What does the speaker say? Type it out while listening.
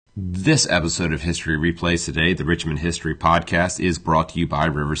This episode of History Replays Today, the Richmond History Podcast, is brought to you by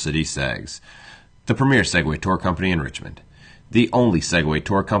River City Segs, the premier Segway tour company in Richmond, the only Segway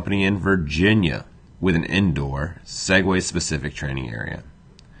tour company in Virginia with an indoor Segway-specific training area.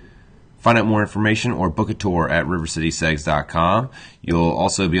 Find out more information or book a tour at rivercitysegs.com. You'll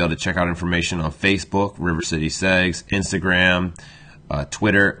also be able to check out information on Facebook, River City Segs, Instagram,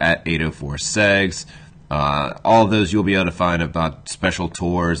 Twitter at 804segs. All of those you'll be able to find about special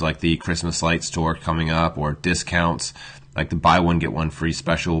tours like the Christmas Lights tour coming up, or discounts like the buy one get one free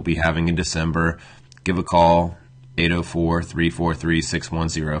special we'll be having in December. Give a call,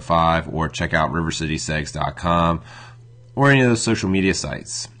 804-343-6105, or check out rivercitysegs.com or any of those social media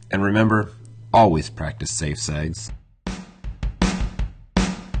sites. And remember, always practice safe segs.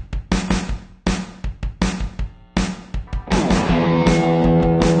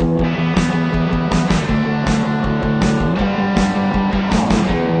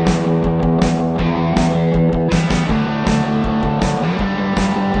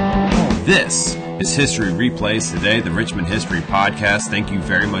 This is History Replays Today, the Richmond History Podcast. Thank you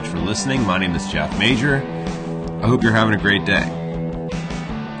very much for listening. My name is Jeff Major. I hope you're having a great day.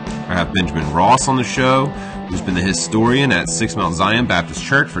 I have Benjamin Ross on the show, who's been the historian at Six Mount Zion Baptist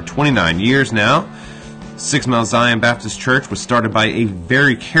Church for 29 years now. Six Mount Zion Baptist Church was started by a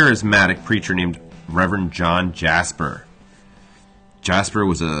very charismatic preacher named Reverend John Jasper. Jasper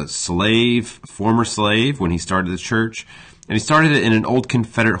was a former slave when he started the church, and he started it in an old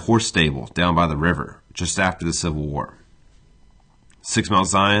Confederate horse stable down by the river, just after the Civil War. Six Mount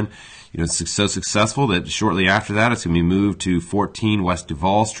Zion, it's so successful that shortly after that, it's going to be moved to 14 West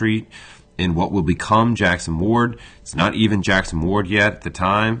Duval Street in what will become Jackson Ward. It's not even Jackson Ward yet at the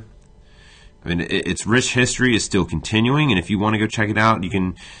time. I mean, its rich history is still continuing, and if you want to go check it out, you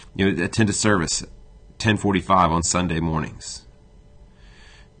can attend a service at 10:45 on Sunday mornings.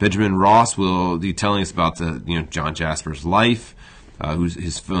 Benjamin Ross will be telling us about John Jasper's life.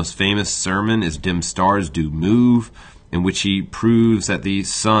 His most famous sermon is "Dim Stars Do Move," in which he proves that the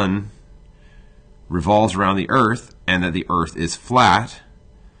sun revolves around the earth and that the earth is flat,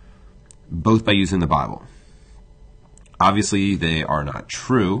 both by using the Bible. Obviously, they are not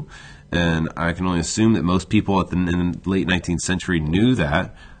true, and I can only assume that most people in the late 19th century knew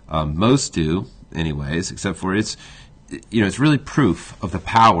that. Most do, anyways, except for it's really proof of the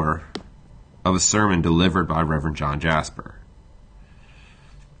power of a sermon delivered by Reverend John Jasper.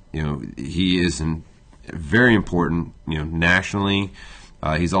 He is very important, nationally.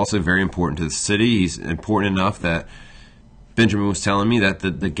 He's also very important to the city. He's important enough that Benjamin was telling me that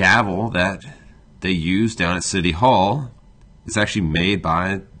the gavel that they use down at City Hall is actually made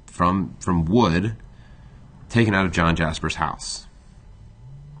from wood taken out of John Jasper's house.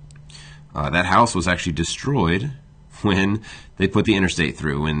 That house was actually destroyed when they put the interstate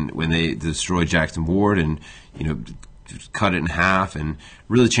through, when they destroyed Jackson Ward and cut it in half and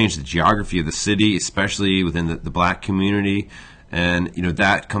really changed the geography of the city, especially within the black community. And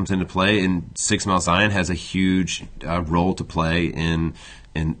that comes into play, and Six Mount Zion has a huge role to play in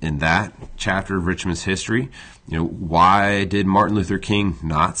that chapter of Richmond's history. Why did Martin Luther King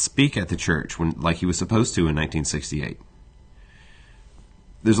not speak at the church like he was supposed to in 1968?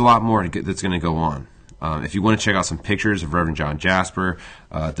 There's a lot more that's going to go on. If you want to check out some pictures of Reverend John Jasper,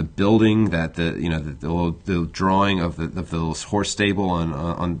 the building that the drawing of the horse stable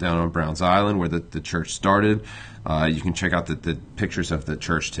on down on Browns Island where the church started, you can check out the pictures of the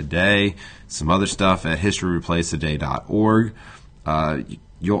church today. Some other stuff at historyreplaystoday.org.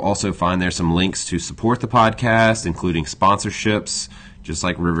 You'll also find there some links to support the podcast, including sponsorships, just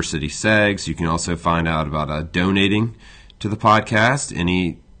like River City Segs. You can also find out about donating to the podcast.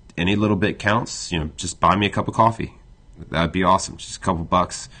 Any little bit counts. Just buy me a cup of coffee. That'd be awesome. Just a couple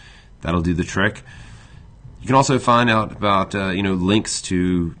bucks. That'll do the trick. You can also find out about, links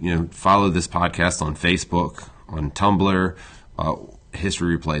to, follow this podcast on Facebook, on Tumblr,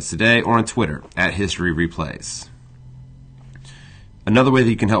 History Replays Today, or on Twitter, at History Replays. Another way that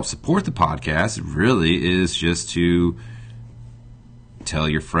you can help support the podcast really is just to tell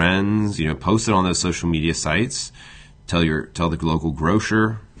your friends, post it on those social media sites, tell the local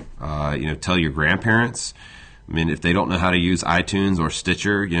grocer, tell your grandparents. I mean, if they don't know how to use iTunes or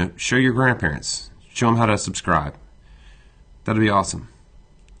Stitcher, show your grandparents. Show them how to subscribe. That'd be awesome.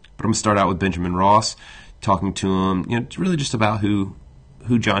 But I'm going to start out with Benjamin Ross, talking to him, really just about who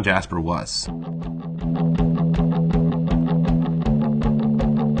John Jasper was.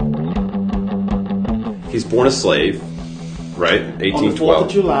 He's born a slave, right? 1812. On the 4th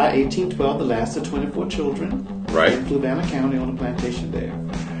of July, 1812, the last of 24 children. Right. In Fluvanna County on a plantation there.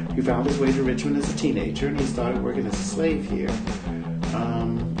 He found his way to Richmond as a teenager, and he started working as a slave here.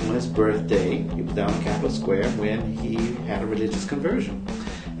 his birthday. He was down in Capitol Square when he had a religious conversion.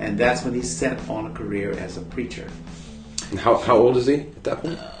 And that's when he set on a career as a preacher. And how old is he at that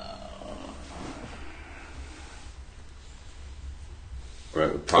point?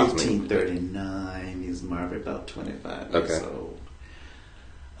 Right, approximately. 1839. He's married about 25 Okay. years old.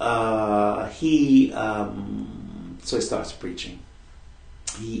 So he starts preaching.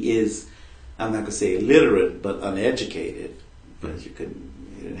 He is, I'm not going to say illiterate, but uneducated, because he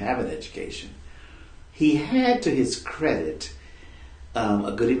didn't have an education. He had, to his credit,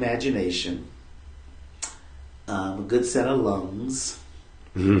 a good imagination, a good set of lungs,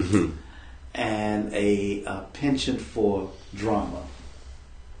 and a penchant for drama.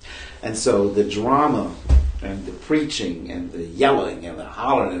 And so the drama and the preaching and the yelling and the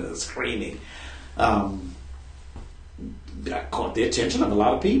hollering and the screaming caught the attention of a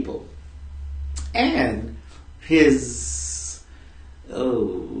lot of people. And his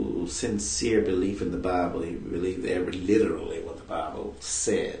sincere belief in the Bible, he believed literally what the Bible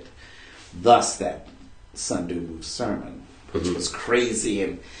said. Thus that Sunday Move sermon, which was crazy,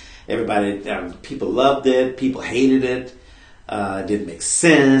 and everybody, people loved it, people hated it. It didn't make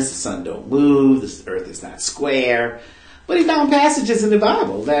sense. The sun don't move. The earth is not square. But he found passages in the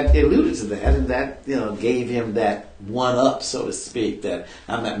Bible that alluded to that, and that gave him that one up, so to speak. That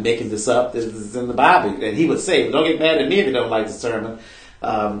I'm not making this up. This is in the Bible, and he would say, "Don't get mad at me if you don't like the sermon.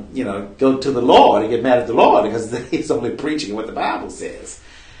 Go to the Lord and get mad at the Lord because he's only preaching what the Bible says."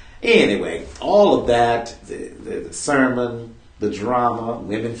 Anyway, all of that, the sermon, the drama,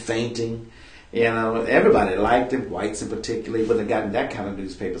 women fainting. Everybody liked him, whites in particular, but it got in that kind of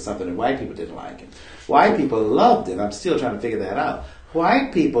newspaper something that white people didn't like him. White people loved it. I'm still trying to figure that out.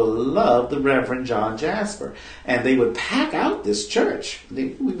 White people loved the Reverend John Jasper, and they would pack out this church.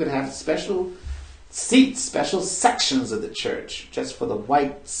 We would have special seats, special sections of the church just for the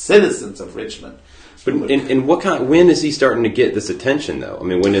white citizens of Richmond. But when is he starting to get this attention, though? I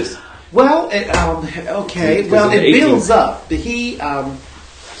mean, when is... Well, okay. Well, it builds up.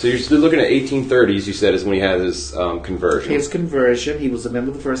 So you're still looking at 1830s, you said, is when he had his conversion. His conversion. He was a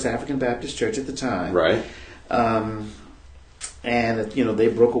member of the First African Baptist Church at the time. Right. And they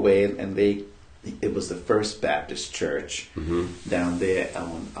broke away, and it was the First Baptist Church down there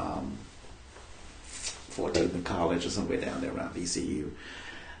on 14th and College or somewhere down there around VCU.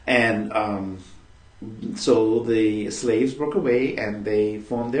 And so the slaves broke away, and they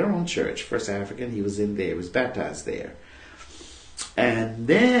formed their own church, First African. He was in there. He was baptized there. And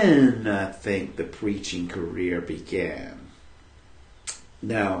then I think the preaching career began.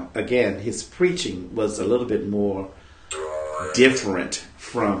 Now, again, his preaching was a little bit more different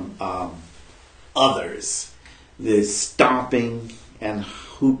from others. The stomping and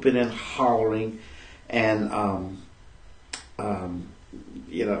hooping and hollering and,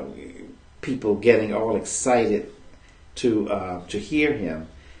 people getting all excited to hear him.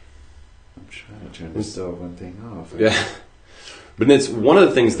 I'm trying to turn this one thing off. Yeah. But it's one of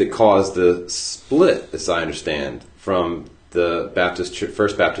the things that caused the split, as I understand, from the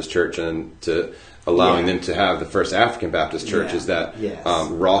First Baptist Church and to allowing them to have the First African Baptist Church is that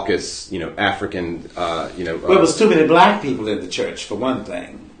raucous, African, Well, it was too many black people in the church, for one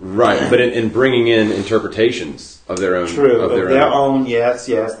thing. Right, but in bringing in interpretations of their own. True, of their own, yes,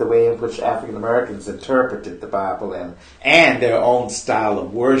 the way in which African Americans interpreted the Bible and their own style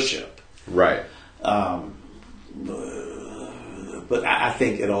of worship. Right. But I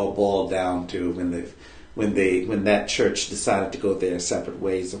think it all boiled down to when that church decided to go their separate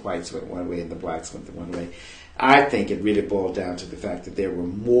ways. The whites went one way and the blacks went the one way. I think it really boiled down to the fact that there were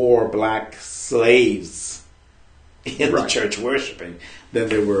more black slaves in the church worshiping than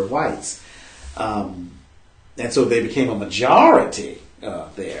there were whites, and so they became a majority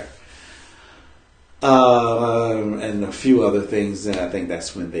there. And a few other things, and I think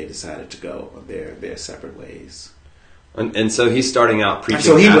that's when they decided to go their separate ways. And so he's starting out preaching. And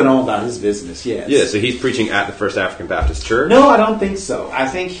so he went on about his business, yes. Yeah, so he's preaching at the First African Baptist Church? No, I don't think so. I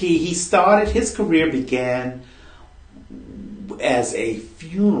think his career began as a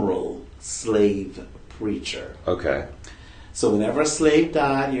funeral slave preacher. Okay. So whenever a slave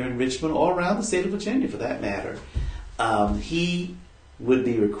died here in Richmond or around the state of Virginia for that matter, he would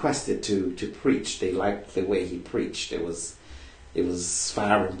be requested to preach. They liked the way he preached. It was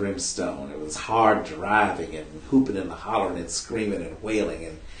fire and brimstone. It was hard driving and hooping and hollering and screaming and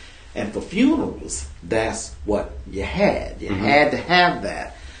wailing. And for funerals, that's what you had. You had to have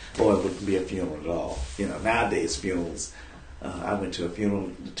that, or it wouldn't be a funeral at all. Nowadays funerals. I went to a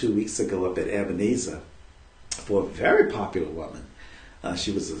funeral 2 weeks ago up at Ebenezer for a very popular woman.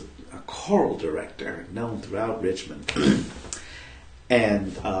 She was a choral director known throughout Richmond.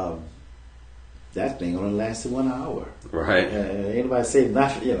 And that thing only lasted 1 hour. Right. Anybody say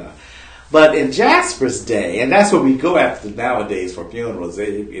nothing, you know. But in Jasper's day, and that's what we go after nowadays for funerals,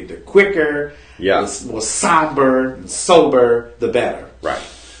 the quicker, the more somber and sober, the better. Right.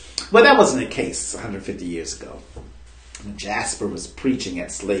 But that wasn't the case 150 years ago. When Jasper was preaching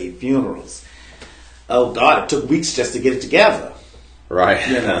at slave funerals, oh God, it took weeks just to get it together. Right.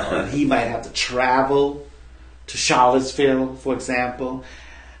 You know, and he might have to travel to Charlottesville, for example.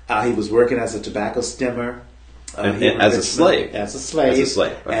 He was working as a tobacco stemmer. As a slave. As a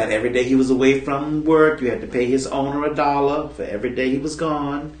slave. Okay. And every day he was away from work, you had to pay his owner $1 for every day he was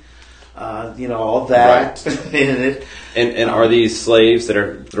gone. All that in it. And are these slaves that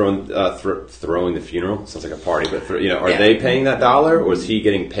are throwing the funeral? Sounds like a party, but are they paying that $1, or is he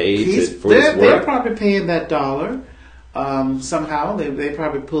getting paid for his work? They're probably paying that $1. Somehow they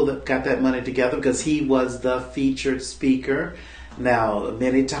probably got that money together because he was the featured speaker. Now,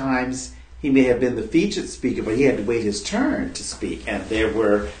 many times he may have been the featured speaker, but he had to wait his turn to speak. And there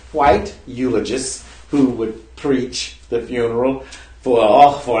were white eulogists who would preach the funeral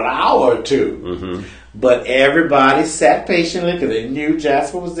for an hour or two. Mm-hmm. But everybody sat patiently because they knew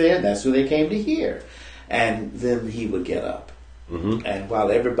Jasper was there, and that's who they came to hear. And then he would get up. Mm-hmm. And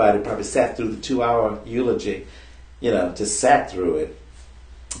while everybody probably sat through the 2-hour eulogy, just sat through it,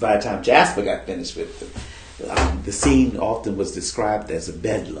 by the time Jasper got finished with it, the scene often was described as a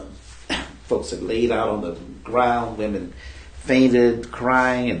bedlam. Folks had laid out on the ground, women fainted,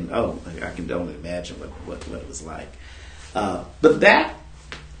 crying, and I can only imagine what it was like. But that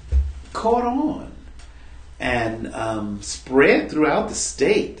caught on and spread throughout the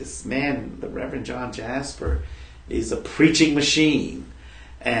state. This man, the Reverend John Jasper, is a preaching machine.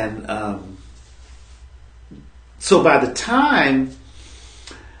 And so by the time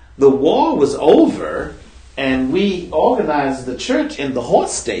the war was over and we organized the church in the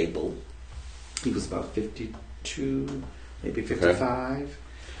horse stable, he was about 52, maybe 55. Okay.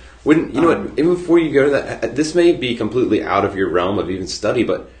 When what? Even before you go to that, this may be completely out of your realm of even study,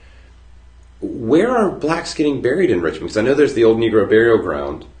 but where are blacks getting buried in Richmond? Because I know there's the old Negro burial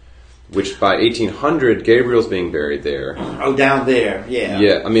ground, which by 1800 Gabriel's being buried there. Oh, down there, yeah.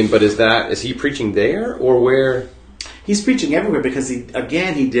 Yeah, but is he preaching there or where? He's preaching everywhere because he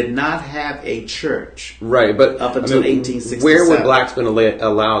did not have a church. Right, but up until 1867. Where would blacks been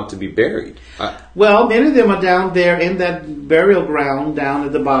allowed to be buried? Well, many of them are down there in that burial ground down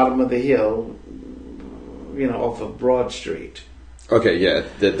at the bottom of the hill, off of Broad Street. Okay, yeah,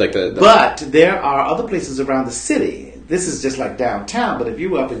 But there are other places around the city. This is just like downtown, but if you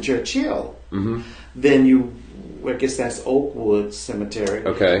were up in Churchill, mm-hmm. then I guess that's Oakwood Cemetery.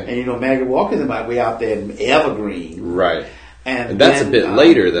 Okay. And Maggie Walker might be out there in Evergreen. Right. And that's a bit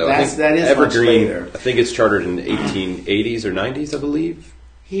later, though. That is Evergreen, much later. I think it's chartered in the 1880s or 90s, I believe.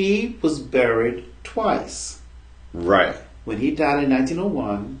 He was buried twice. Right. When he died in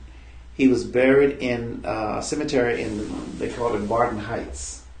 1901, he was buried in a cemetery they call it Barton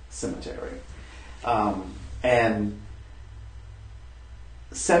Heights Cemetery. And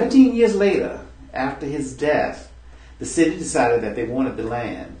 17 years later, after his death, the city decided that they wanted the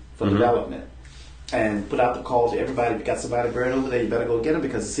land for mm-hmm. development and put out the call to everybody, if you got somebody buried over there, you better go get them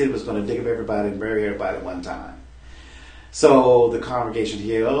because the city was going to dig up everybody and bury everybody at one time. So the congregation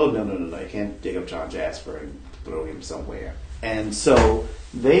here, no, you can't dig up John Jasper and throw him somewhere. And so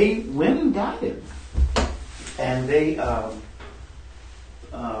they went and got him. And they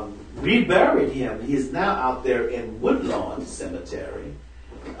reburied him. He is now out there in Woodlawn Cemetery.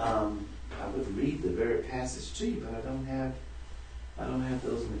 I would read the very passage to you, but I don't have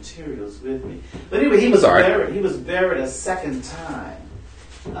those materials with me. But anyway, he was buried. He was buried a second time.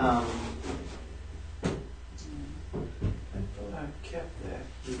 I thought I kept that.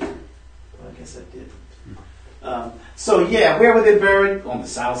 Well, I guess I didn't. So yeah, where were they buried? On the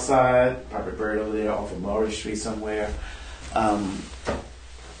south side, probably buried over there off of Murray Street somewhere.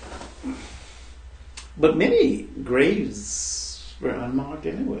 But many graves were unmarked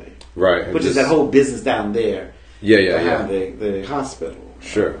anyway. Right. Which is that whole business down there. Yeah. The hospital.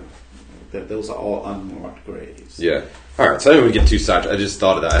 Sure. Those are all unmarked graves. Yeah. All right. So I didn't get too sidetracked. I just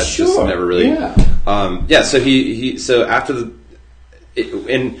thought of that. I just never really. Yeah. So so after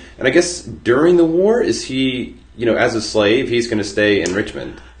and I guess during the war, is he as a slave he's going to stay in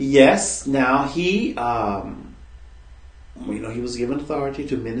Richmond? Yes. Now he he was given authority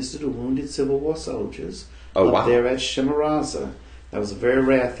to minister to wounded Civil War soldiers there at Chimborazo. That was a very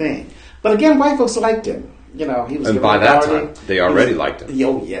rare thing. But again, white folks liked him. He was. And by that time, they already liked him.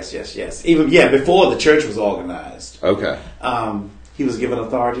 Oh, yes. Even before the church was organized. Okay. He was given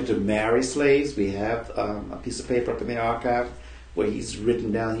authority to marry slaves. We have a piece of paper up in the archive where he's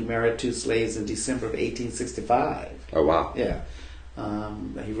written down he married 2 slaves in December of 1865. Oh, wow. Yeah.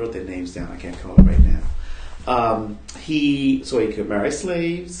 He wrote their names down. I can't call it right now. He could marry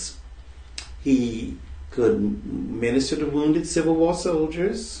slaves. He could minister to wounded Civil War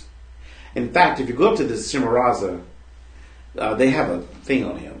soldiers. In fact, if you go up to the Chimborazo, they have a thing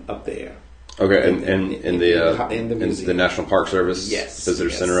on him up there. Okay, in the National Park Service Visitor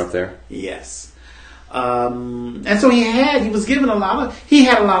Center up there? Yes. And so he was given a lot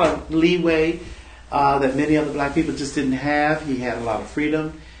of leeway that many other black people just didn't have. He had a lot of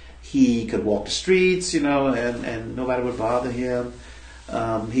freedom. He could walk the streets, and nobody would bother him.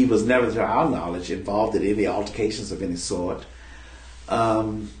 He was never, to our knowledge, involved in any altercations of any sort.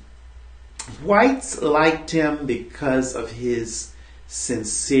 Whites liked him because of his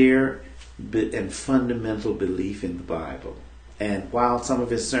sincere and fundamental belief in the Bible. And while some of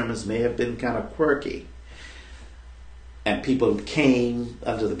his sermons may have been kind of quirky, and people came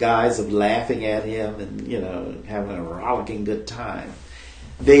under the guise of laughing at him and, having a rollicking good time,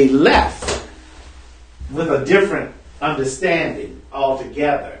 they left with a different understanding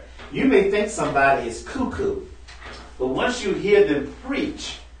altogether. You may think somebody is cuckoo, but once you hear them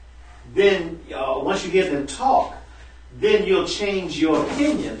preach, then once you hear them talk, then you'll change your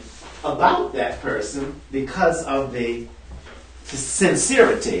opinion about that person because of the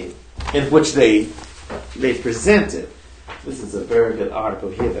sincerity in which they presented. This is a very good article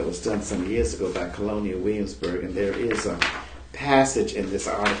here that was done some years ago by Colonial Williamsburg, and there is a passage in this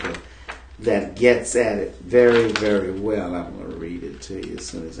article that gets at it very, very well. I'm going to read it to you as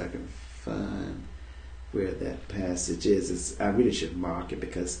soon as I can find where that passage is. I really should mark it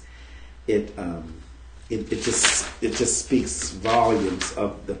because it just speaks volumes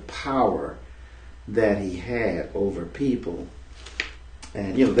of the power that he had over people.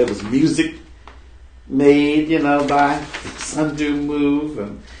 And there was music made, by Sundu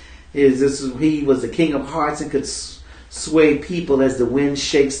Move. He was the king of hearts and could sway people as the wind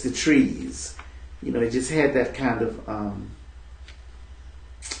shakes the trees. He just had that kind of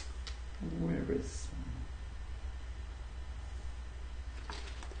where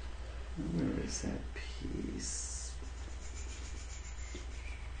is that piece?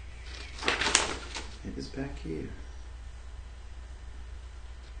 It is back here.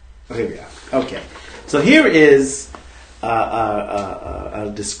 Oh, here we are. Okay. So here is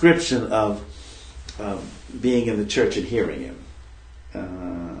a description of being in the church and hearing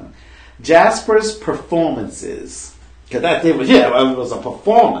him. Jasper's performances, because it was a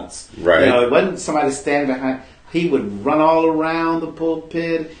performance. Right. It wasn't somebody standing behind. He would run all around the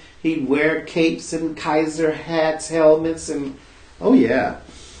pulpit. He'd wear capes and Kaiser hats, helmets, and oh yeah.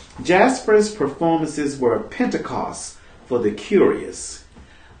 Jasper's performances were a Pentecost for the curious,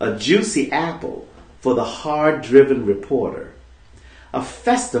 a juicy apple for the hard-driven reporter, a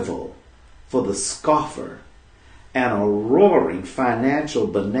festival for the scoffer, and a roaring financial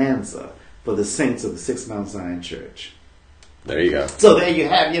bonanza for the saints of the Six Mount Zion Church. There you go. So there you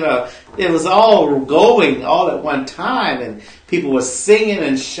have, it was all going all at one time, and people were singing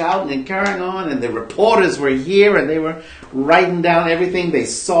and shouting and carrying on, and the reporters were here, and they were writing down everything they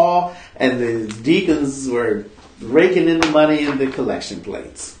saw, and the deacons were raking in the money in the collection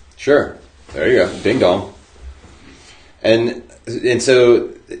plates. Sure. There you go. Ding dong. And so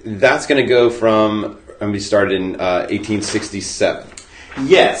that's going to go from, we started in 1867.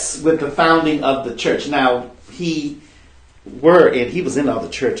 Yes, with the founding of the church. Now, he was in other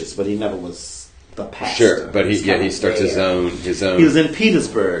churches, but he never was the pastor. Sure, but he starts his own. He was in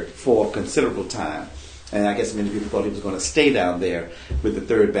Petersburg for a considerable time, and I guess many people thought he was going to stay down there with the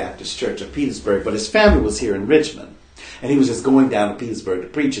Third Baptist Church of Petersburg, but his family was here in Richmond, and he was just going down to Petersburg to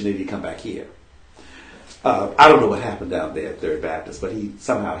preach, and then he'd come back here. I don't know what happened down there at Third Baptist, but he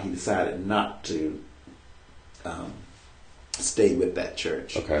decided not to stay with that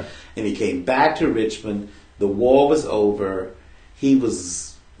church. Okay. And he came back to Richmond. The war was over. He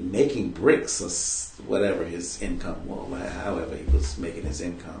was making bricks or whatever his income was, however he was making his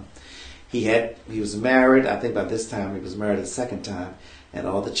income. He was married. I think by this time he was married a second time, and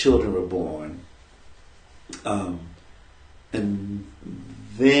all the children were born. And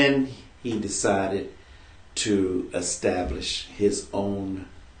then he decided to establish his own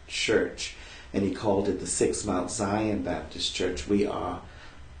church, and he called it the Six Mount Zion Baptist Church.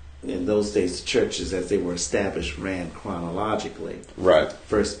 In those days, the churches as they were established ran chronologically. Right.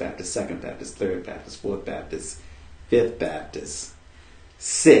 First Baptist, Second Baptist, Third Baptist, Fourth Baptist, Fifth Baptist,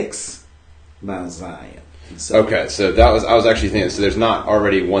 Sixth Mount Zion. So, okay, so I was actually thinking, so there's not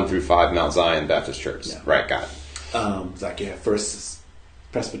already 1 through 5 Mount Zion Baptist Church. No. Right, got it. It's like you have First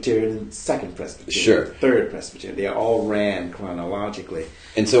Presbyterian and Second Presbyterian, Sure. Third Presbyterian. They all ran chronologically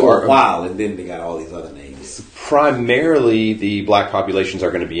And so for a while, and then they got all these other names. primarily the black populations are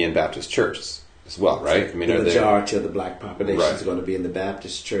going to be in Baptist churches as well, right? I mean, The are they? majority of the black population Right. is going to be in the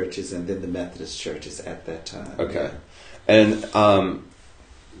Baptist churches and then the Methodist churches at that time. Okay. And Are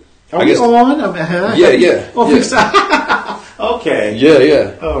I we guess- on? yeah. Okay.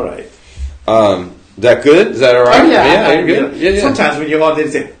 yeah. All right. Is that good? Is that all right? Oh, yeah. You're good? Yeah. Sometimes when you're on, they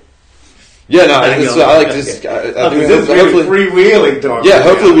say, Yeah, no, I I like this. I think this is hopefully, freewheeling talk. yeah,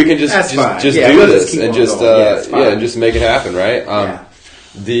 hopefully we can just fine. do We'll this keep and on just going. Yeah, it's fine. and just make it happen, right?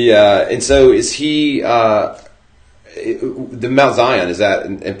 Yeah. And so is he the Mount Zion? Is that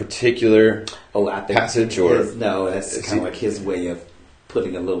in particular? Oh, I think Passage or- that's Is kind he- of like his way of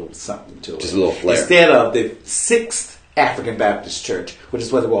putting a little something to it. Just a little flair. Instead of the Sixth African Baptist Church, which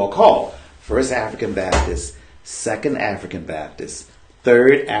is what they were all called: First African Baptist, Second African Baptist,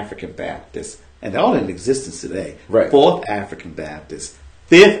 Third African Baptist, and they're all in existence today. Right. Fourth African Baptist,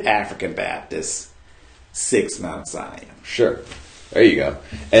 Fifth African Baptist, Sixth Mount Zion. Sure. There you go.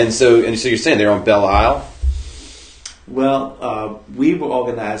 And so you're saying they're on Belle Isle? Well, we were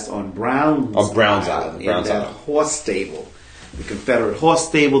organized on Browns Browns Island, Island, in Browns that Island. horse stable, the Confederate horse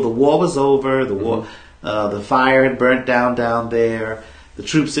stable. The war was over. The fire had burnt down there. The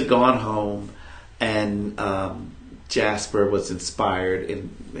troops had gone home, and Jasper was inspired in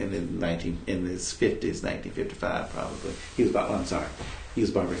his 50s, 1955 probably. He was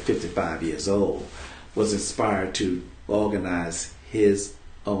about 55 years old. Was inspired to organize his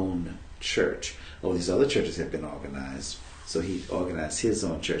own church. All these other churches have been organized, so he organized his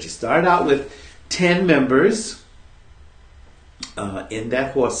own church. He started out with 10 members in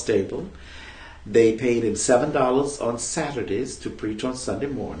that horse stable. They paid him $7 on Saturdays to preach on Sunday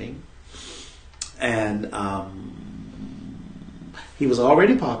morning, and he was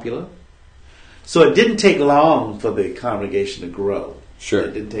already popular. So it didn't take long for the congregation to grow. Sure.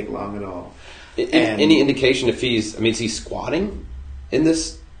 It didn't take long at all. Any indication if is he squatting in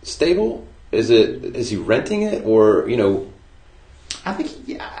this stable? Is he renting it, or I think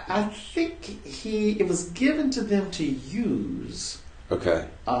it was given to them to use. Okay.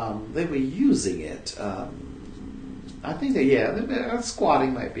 They were using it. I think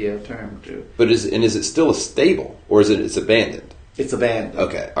squatting might be a term too. But is it still a stable, or it's abandoned? It's abandoned.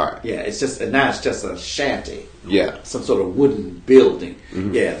 Okay, all right. Yeah, it's just a shanty. Yeah. Some sort of wooden building.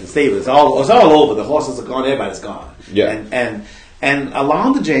 Mm-hmm. Yeah, the stable is all over. The horses are gone. Everybody's gone. Yeah. And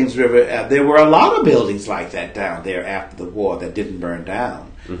along the James River, there were a lot of buildings like that down there after the war that didn't burn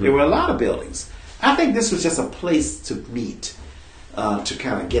down. Mm-hmm. There were a lot of buildings. I think this was just a place to meet, to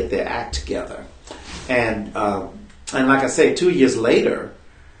kind of get their act together. And like I say, 2 years later,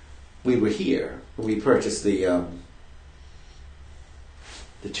 we were here. We purchased the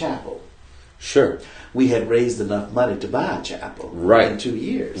chapel. Sure. We had raised enough money to buy a chapel Right. in 2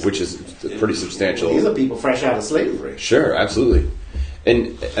 years. Which is pretty substantial. These are people fresh out of slavery. Sure, absolutely.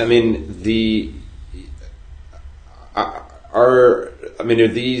 And I mean are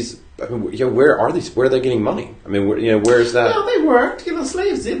these? Where are these? Where are they getting money? I mean, where is that? Well, they worked.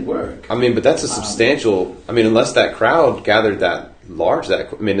 Slaves did work. I mean, but that's a substantial. I mean, unless that crowd gathered that large, that's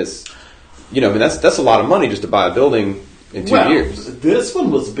a lot of money just to buy a building in 2 years. This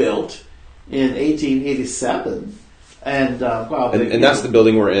one was built in 1887, and that's the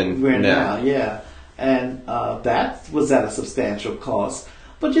building we're in now. Yeah, and that was at a substantial cost.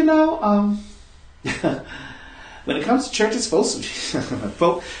 But when it comes to churches,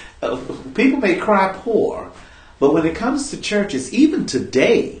 people may cry poor, but when it comes to churches, even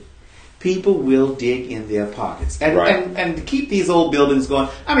today, people will dig in their pockets and to keep these old buildings going.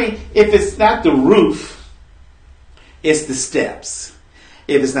 I mean, if it's not the roof, it's the steps.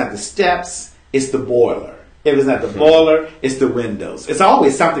 If it's not the steps, it's the boiler. If it's not the boiler, it's the windows. It's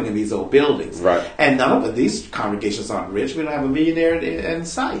always something in these old buildings. Right. And none of these congregations aren't rich. We don't have a millionaire in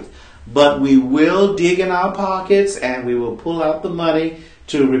sight. But we will dig in our pockets and we will pull out the money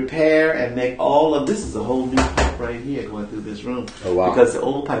to repair and make all of this. Is a whole new pipe right here going through this room. Oh, wow. Because the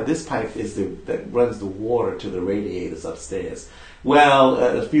old pipe, this pipe is that runs the water to the radiators upstairs. Well,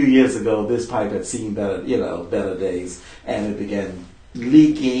 a few years ago, this pipe had seen better days, and it began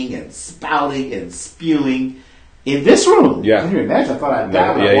leaking and spouting and spewing in this room. Yeah. Can you imagine? I thought I'd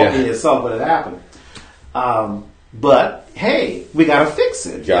die when I walked in here and saw what had happened. But hey, we got to fix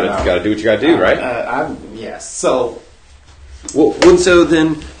it. Got to do what you got to do, right? Yes. So, what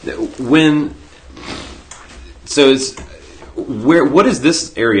is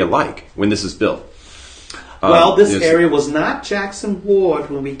this area like when this is built? This area was not Jackson Ward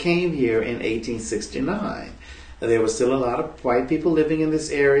when we came here in 1869. There was still a lot of white people living in this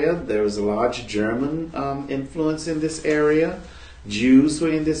area. There was a large German influence in this area. Jews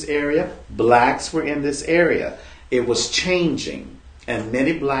were in this area. Blacks were in this area. It was changing, and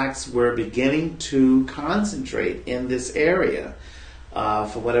many blacks were beginning to concentrate in this area.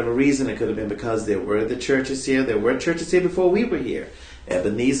 For whatever reason, it could have been because there were the churches here. There were churches here before we were here.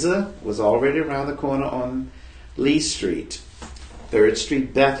 Ebenezer was already around the corner on Lee Street. 3rd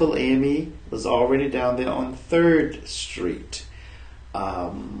Street, Bethel, AME was already down there on 3rd Street.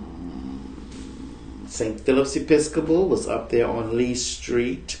 St. Philip's Episcopal was up there on Lee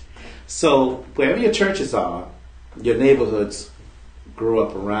Street. So wherever your churches are, your neighborhoods grew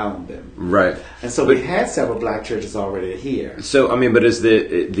up around them. Right. And so we had several black churches already here. So, I mean, but is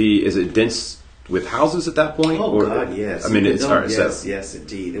it dense with houses at that point? Oh, God, yes. I mean, it's hard. Yes,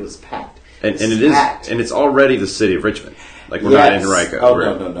 indeed. It was packed. And it is packed. And it's already the city of Richmond. Like, we're not in Henrico. Oh,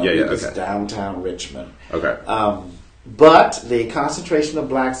 no. Yeah, It was okay. downtown Richmond. Okay. But the concentration of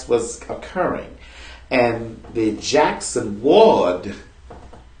blacks was occurring. And the Jackson Ward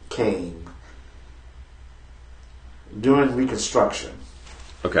came during Reconstruction.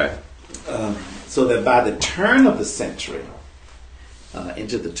 Okay. So that by the turn of the century,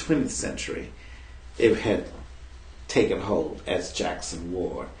 into the 20th century, it had taken hold as Jackson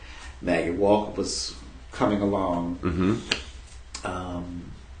Ward. Maggie Walker was coming along. Mm-hmm.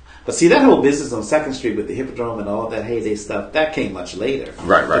 But see, that whole business on 2nd Street with the Hippodrome and all that heyday stuff, that came much later.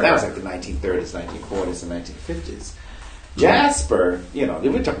 Right. That was like the 1930s, 1940s, and 1950s. Jasper, they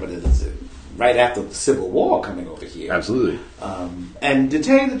were talking about this right after the Civil War coming over here. Absolutely. And to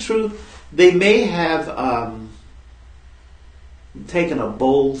tell you the truth, they may have taken a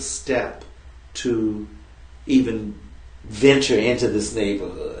bold step to even venture into this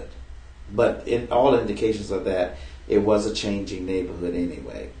neighborhood. But in all indications of that, it was a changing neighborhood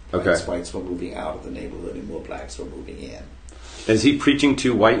anyway. Okay. Whites were moving out of the neighborhood and more blacks were moving in. Is he preaching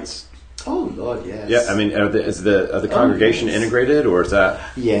to whites? Oh, Lord, yes. Yeah, I mean, is the congregation integrated, or is that...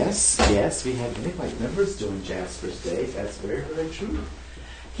 Yes, we had many white members during Jasper's Day. That's very, very true.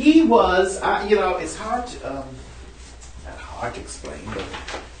 He was, it's hard to, not hard to explain, but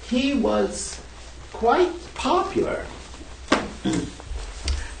he was quite popular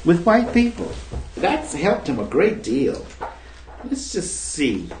with white people. That's helped him a great deal. Let's just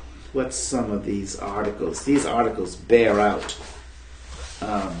see what some of these articles bear out.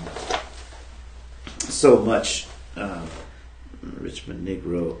 So much Richmond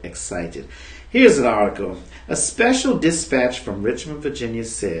Negro excited. Here's an article. A special dispatch from Richmond, Virginia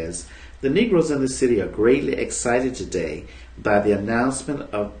says, the Negroes in the city are greatly excited today by the announcement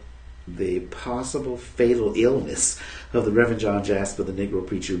of the possible fatal illness of the Reverend John Jasper, the Negro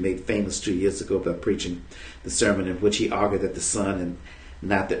preacher who made famous 2 years ago by preaching the sermon in which he argued that the sun and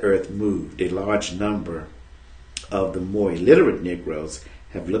not the earth moved. A large number of the more illiterate Negroes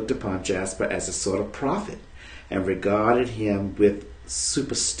have looked upon Jasper as a sort of prophet and regarded him with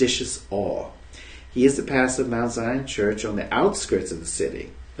superstitious awe. He is the pastor of Mount Zion Church on the outskirts of the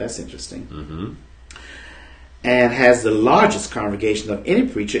city. That's interesting. Mm-hmm. And has the largest congregation of any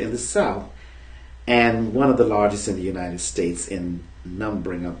preacher in the South, and one of the largest in the United States, in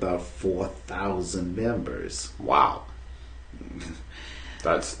numbering about 4,000 members. Wow.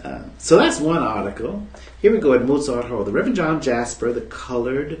 So that's one article. Here we go at Mozart Hall. The Reverend John Jasper, the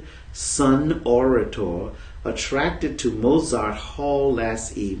colored Sun orator, attracted to Mozart Hall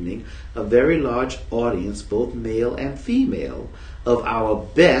last evening a very large audience, both male and female, of our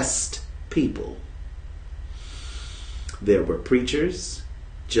best people. There were preachers,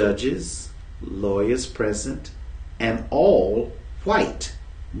 judges, lawyers present, and all white,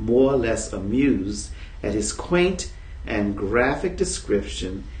 more or less amused at his quaint and graphic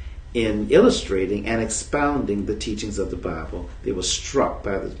description in illustrating and expounding the teachings of the Bible. They were struck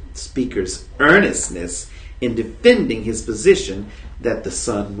by the speaker's earnestness in defending his position that the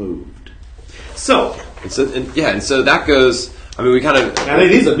sun moved. So that goes. I mean, we kind of. Now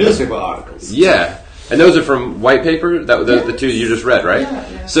these are newspaper articles. Yeah, and those are from white paper. The two you just read, right?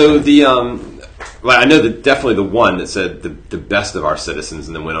 Yeah. So I know that definitely the one that said the best of our citizens,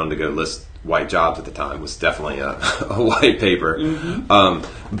 and then went on to go list white jobs at the time, was definitely a white paper.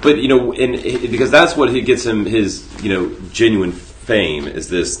 Mm-hmm. But because that's what gets him his genuine fame, is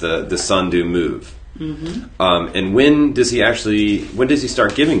this the sun do move. Mm-hmm. And when does he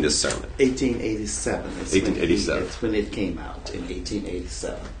start giving this sermon? 1887. 1887. That's when it came out, in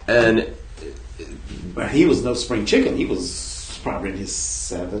 1887. And he was no spring chicken. He was probably in his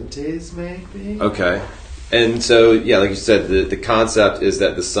 70s, maybe. Okay. And so, like you said, the concept is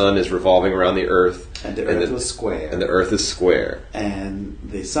that the sun is revolving around the earth. And the earth was square. And the earth is square. And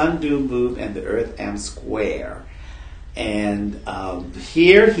the sun do move and the earth am square. And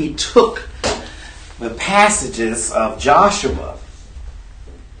here he took the passages of Joshua,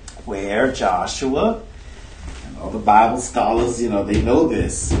 where Joshua, and all the Bible scholars, they know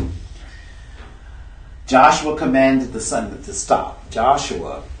this. Joshua commanded the sun to stop.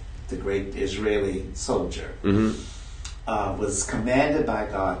 Joshua, the great Israeli soldier, was commanded by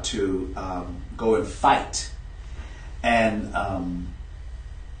God to go and fight. And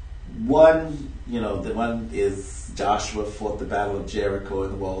the one is Joshua fought the battle of Jericho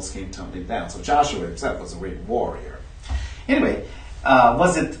and the walls came tumbling down. So Joshua himself was a great warrior. Anyway,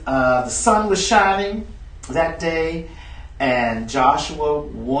 the sun was shining that day, and Joshua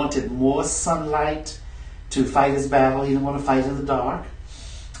wanted more sunlight to fight his battle. He didn't want to fight in the dark.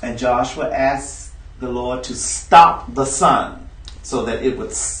 And Joshua asked the Lord to stop the sun so that it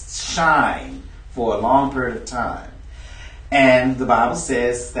would shine for a long period of time. And the Bible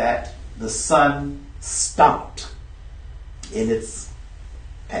says that the sun stopped in its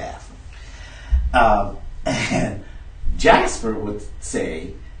path. And Jasper would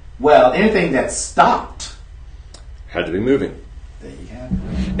say, well, anything that stopped had to be moving. There you have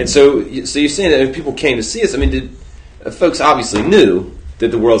it. And so you're saying that if people came to see us, folks obviously knew that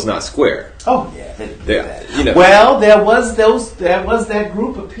the world's not square. Oh yeah, they knew that. Well, there was that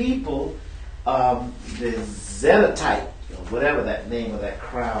group of people, the Zealotite, whatever that name of that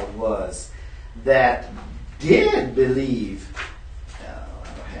crowd was, that did believe. I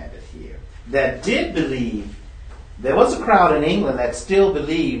don't have it here. That did believe. There was a crowd in England that still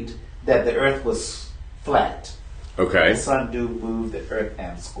believed that the Earth was flat. Okay. The sun do move, the Earth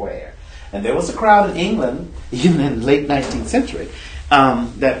am square. And there was a crowd in England, even in the late 19th century,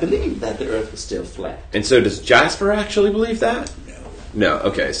 that believed that the Earth was still flat. And so does Jasper actually believe that? No.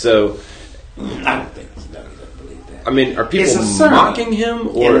 Okay, so I don't think he doesn't believe that. Are people mocking him,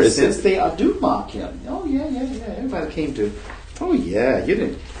 or in a is sense it? They do mock him. Oh yeah. Everybody came to. Oh yeah, you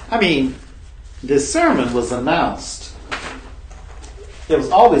didn't. The sermon was announced. It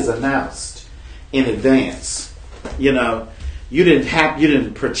was always announced in advance. You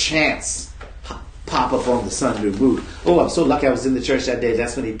didn't perchance pop up on the Sunday mood. Oh, I'm so lucky I was in the church that day.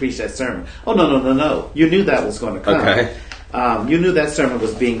 That's when he preached that sermon. Oh, no. You knew that was going to come. Okay. You knew that sermon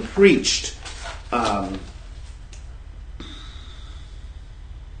was being preached.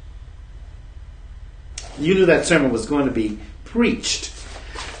 You knew that sermon was going to be preached.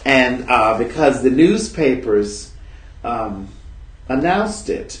 And because the newspapers announced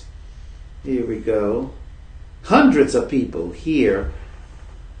it. Here we go. Hundreds of people hear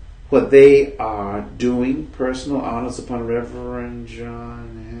what they are doing. Personal honors upon Reverend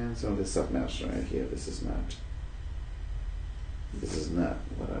John Hanson. Oh, there's something else right here. This is not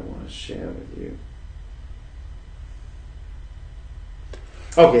what I want to share with you.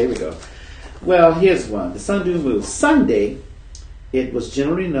 Okay, here we go. Well, here's one. The sun do move. Sunday, it was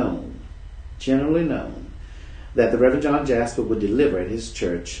generally known that the Reverend John Jasper would deliver at his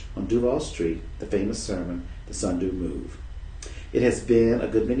church on Duval Street the famous sermon, The Sun Do Move. It has been a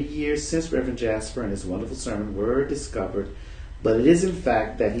good many years since Reverend Jasper and his wonderful sermon were discovered, but it is in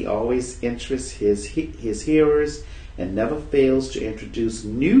fact that he always interests his hearers and never fails to introduce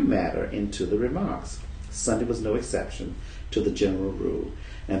new matter into the remarks. Sunday was no exception to the general rule,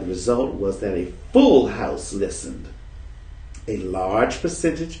 and the result was that a full house listened. A large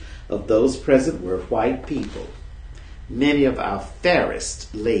percentage of those present were white people, many of our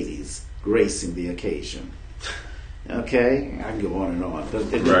fairest ladies gracing the occasion. Okay, I can go on and on,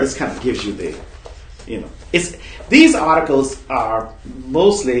 but this kind of gives you these articles are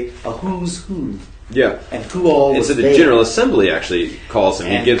mostly a who's who. Yeah. And who all was there. And so the General Assembly actually calls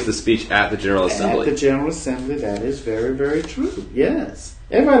him. He gives the speech at the General Assembly. At the General Assembly, that is very, very true. Yes.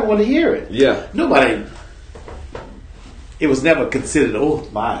 Everybody wanted to hear it. Yeah. Nobody... It was never considered,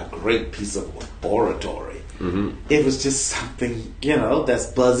 a great piece of oratory. Mm-hmm. It was just something, that's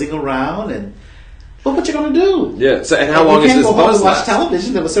buzzing around and... Well, what you going to do? Yeah. So, and how long is this buzz last? You can't go home and watch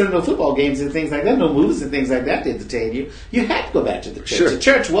television. There were certainly no football games and things like that, no movies and things like that to entertain you. You had to go back to the church. Sure. The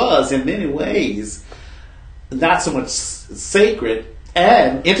church was, in many ways, not so much sacred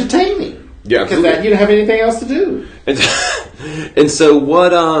and entertaining. Yeah, because you didn't have anything else to do. And so,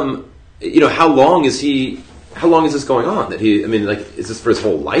 what? How long is he? How long is this going on? That is this for his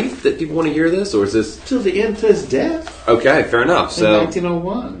whole life that people want to hear this, or is this till the end of his death? Okay, fair enough. In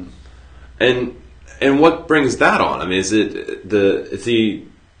 1901. And what brings that on? Is he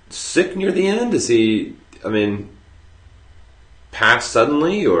sick near the end? Is he, passed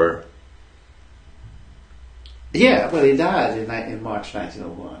suddenly, or? Yeah, well, he died in March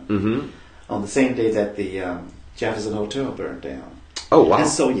 1901, on the same day that the Jefferson Hotel burned down. Oh, wow. And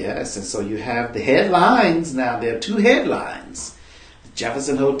so, yes, and so you have the headlines. Now, there are two headlines. The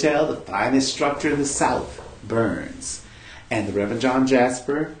Jefferson Hotel, the finest structure in the South, burns. And the Reverend John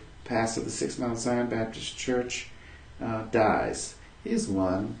Jasper, pastor of the 6 Mount Zion Baptist Church, dies. Here's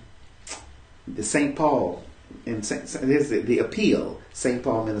one. The St. Paul, here's the Appeal, St.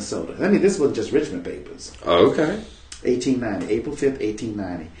 Paul, Minnesota. I mean, this wasn't just Richmond papers. Okay. 1890, April 5th,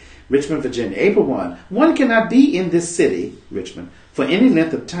 1890. Richmond, Virginia, April 1. One cannot be in this city, Richmond, for any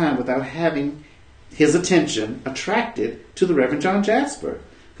length of time without having his attention attracted to the Reverend John Jasper,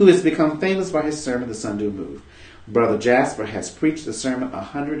 who has become famous by his sermon, The Sun Do Move. Brother Jasper has preached the sermon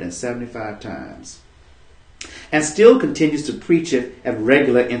 175 times and still continues to preach it at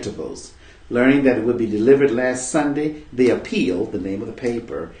regular intervals. Learning that it would be delivered last Sunday, the Appeal, the name of the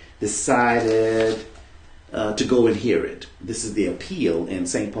paper, decided to go and hear it. This is the Appeal in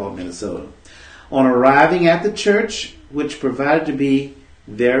St. Paul, Minnesota. On arriving at the church, which provided to be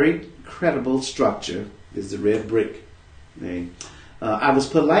very credible structure, this is the red brick name, I was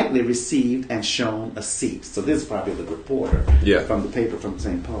politely received and shown a seat. So this is probably the reporter from the paper from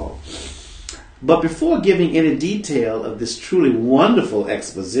St. Paul. But before giving any detail of this truly wonderful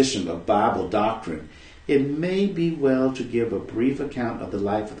exposition of Bible doctrine, it may be well to give a brief account of the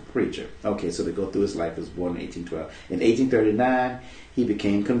life of the preacher. Okay, so they go through his life. He was born in 1812. In 1839, he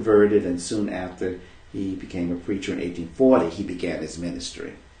became converted, and soon after he became a preacher. In 1840, he began his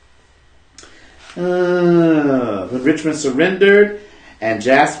ministry. When Richmond surrendered and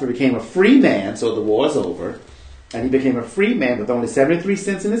Jasper became a free man, so the war's over, and he became a free man with only 73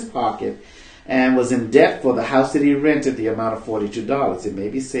 cents in his pocket and was in debt for the house that he rented, the amount of $42. It may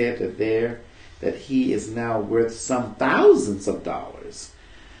be said that he is now worth some thousands of dollars.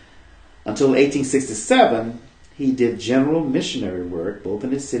 Until 1867, he did general missionary work, both in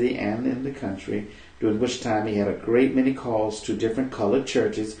his city and in the country, during which time he had a great many calls to different colored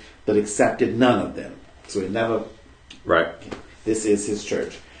churches, but accepted none of them. So he never... Right. This is his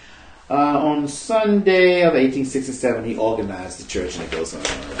church. On Sunday of 1867, he organized the church, and it goes on.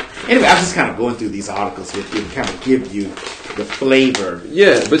 Anyway, I'm just kind of going through these articles with you to kind of give you the flavor.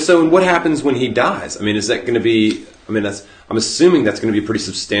 Yeah, but so what happens when he dies? I mean, is that going to be? I mean, I'm assuming that's going to be a pretty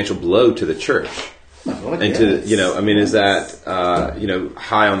substantial blow to the church. Oh, and to I mean, is that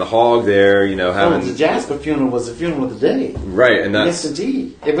high on the hog there? Having the Jasper funeral was the funeral of the day, right? And that's yes,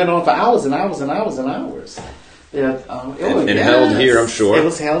 indeed. It went on for hours and hours and hours and hours. Yeah, and held here, I'm sure. It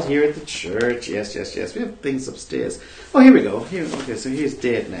was held here at the church. Yes. We have things upstairs. Oh, here we go. Okay, so he's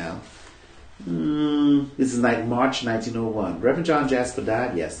dead now. This is March 1901. Reverend John Jasper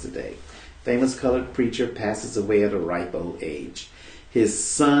died yesterday. Famous colored preacher passes away at a ripe old age. His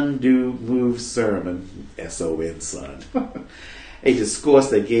Sun Do Move sermon, S-O-N, son, a discourse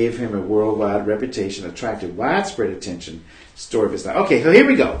that gave him a worldwide reputation, attracted widespread attention. Story of his life. Okay, so here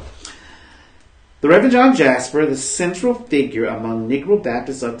we go. The Reverend John Jasper, the central figure among Negro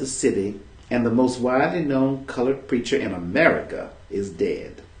Baptists of the city and the most widely known colored preacher in America, is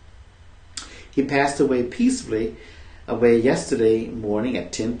dead. He passed away peacefully yesterday morning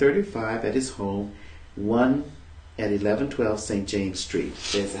at 10:35 at his home, 1 at 1112 St. James Street.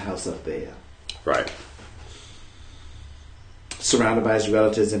 There's the house up there. Right. Surrounded by his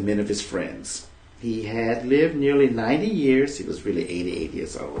relatives and many of his friends. He had lived nearly 90 years. He was really 88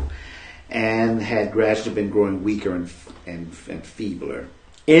 years old. And had gradually been growing weaker and feebler.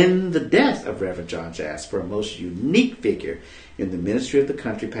 In the death of Reverend John Jasper, a most unique figure in the ministry of the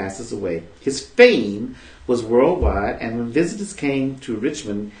country passes away. His fame was worldwide, and when visitors came to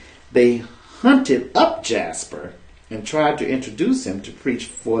Richmond, they hunted up Jasper and tried to introduce him to preach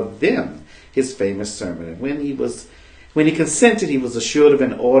for them his famous sermon. And when he consented, he was assured of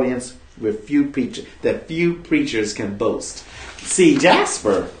an audience with few preachers can boast. See,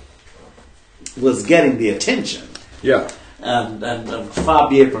 Jasper was getting the attention. Yeah. And far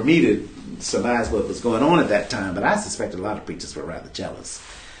be it from me to surmise what was going on at that time, but I suspect a lot of preachers were rather jealous.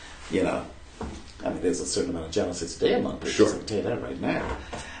 I mean, there's a certain amount of jealousy today among preachers. Sure. I can tell you that right now.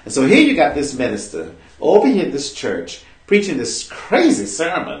 And so here you got this minister over here at this church preaching this crazy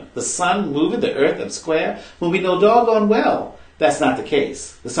sermon, the sun moving the earth up square, when we know doggone well that's not the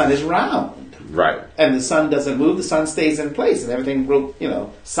case. The sun is round. Right. And the sun doesn't move, the sun stays in place, and everything,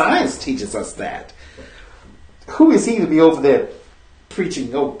 science teaches us that. Who is he to be over there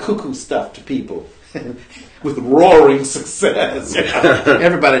preaching cuckoo stuff to people with roaring success?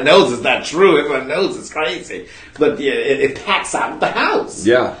 Everybody knows it's not true. Everybody knows it's crazy. But it packs out the house.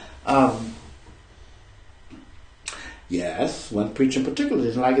 Yeah. Yes, one preacher in particular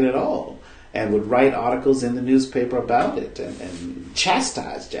didn't like it at all and would write articles in the newspaper about it and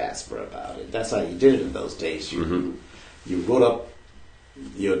chastise Jasper about it. That's how you did it in those days. You wrote up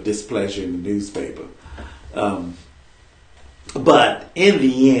your displeasure in the newspaper. But in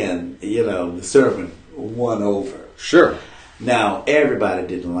the end, the sermon won over. Sure. Now, everybody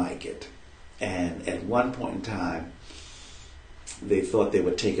didn't like it. And at one point in time, they thought they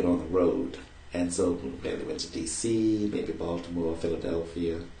would take it on the road. And so they went to D.C., maybe Baltimore,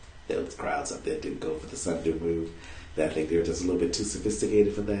 Philadelphia. There was crowds up there didn't go for the Sunday move. I think they were just a little bit too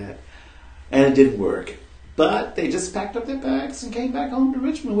sophisticated for that. And it didn't work. But they just packed up their bags and came back home to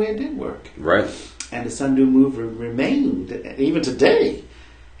Richmond where it did work. Right. And the Sunday move remained, even today,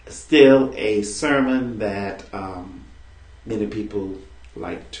 still a sermon that many people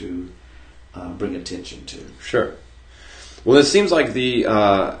like to bring attention to. Sure. Well, it seems like the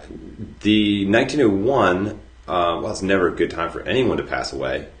 1901, it's never a good time for anyone to pass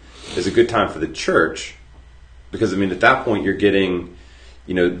away. It's a good time for the church because, at that point you're getting,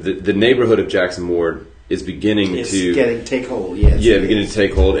 the neighborhood of Jackson Ward is beginning to take hold. Yes, beginning to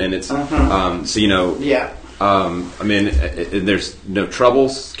take hold, and it's there's no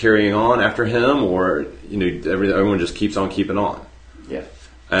troubles carrying on after him, or everyone just keeps on keeping on. Yeah,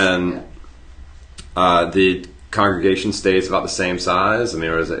 and the congregation stays about the same size.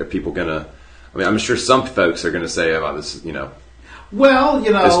 Are people gonna? I'm sure some folks are gonna say about this. Well,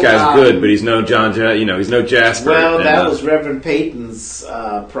 this guy's good, but he's no John. He's no Jasper. Well, that was Reverend Peyton's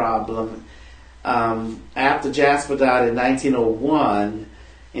problem. After Jasper died in 1901,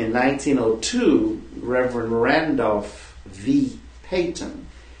 in 1902, Reverend Randolph V. Peyton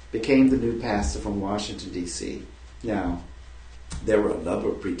became the new pastor from Washington, D.C. Now, there were a number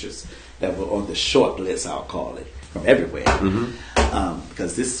of preachers that were on the short list, I'll call it, from everywhere. Mm-hmm.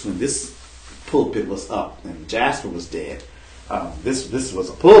 Because when this pulpit was up and Jasper was dead, this was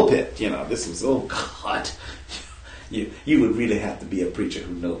a pulpit. This was, oh God. You would really have to be a preacher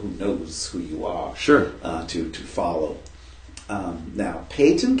who knows who you are, sure, to follow. Now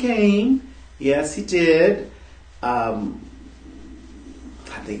Peyton came, yes, he did. I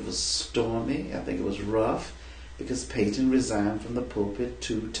think it was stormy. I think it was rough because Peyton resigned from the pulpit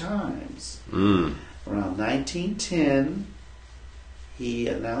 2 times. Around 1910, he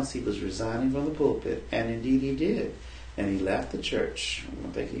announced he was resigning from the pulpit, and indeed he did. And he left the church. I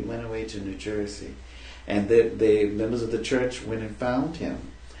think he went away to New Jersey. And the members of the church went and found him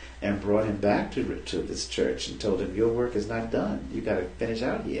and brought him back to this church and told him, your work is not done. You got to finish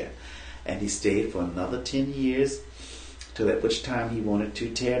out here. And he stayed for another 10 years, till at which time he wanted to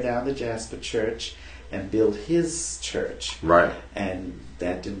tear down the Jasper church and build his church. Right. And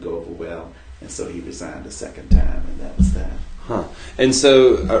that didn't go over well. And so he resigned a second time, and that was that. Huh. And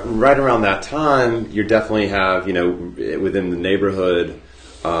so right around that time, you definitely have, within the neighborhood,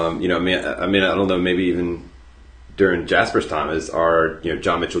 I don't know, maybe even during Jasper's time,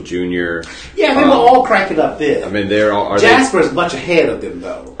 John Mitchell Jr. Yeah, they were all cranking up then. They're all. Jasper's much ahead of them,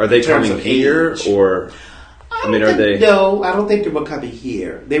 though. Are they coming here, or? Are they? No, I don't think they were coming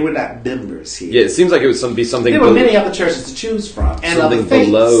here. They were not members here. Yeah, it seems like it would be something. There were many other churches to choose from, and something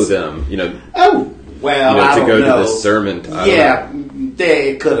below them. Oh, well, I don't know. To go to this sermon.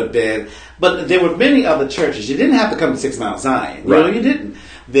 They could have been, but there were many other churches. You didn't have to come to 6 Mount Zion. Right. You didn't.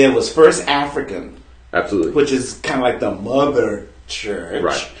 There was First African, absolutely, which is kind of like the mother church.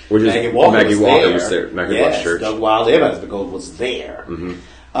 Right. Which is Maggie Walker was there. Maggie Walker's church. Doug Wild Evans was there.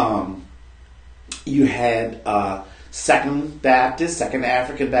 Mm-hmm. You had Second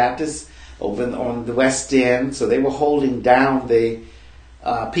African Baptist over on the West End. So they were holding down the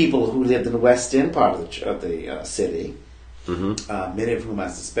people who lived in the West End part of the city. Mm-hmm. Many of whom I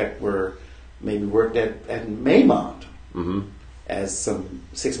suspect maybe worked at Maymont. Mm-hmm. As some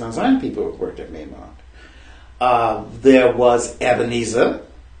 6 Mount Zion people worked at Maymont. There was Ebenezer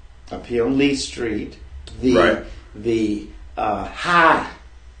up here on Lee Street, the high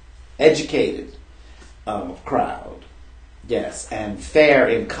educated crowd, yes, and fair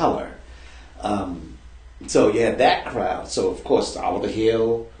in color. So you had that crowd. So of course Oliver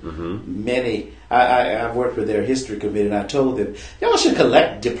Hill, many. I've worked with their history committee, and I told them y'all should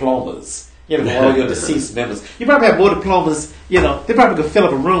collect diplomas. All your deceased members. You probably have more diplomas. They probably could fill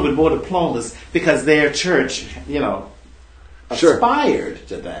up a room with more diplomas because their church, aspired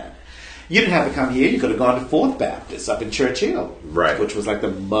to that. You didn't have to come here. You could have gone to Fourth Baptist up in Churchill, right, which was like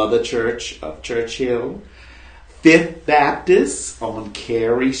the mother church of Churchill. Fifth Baptist on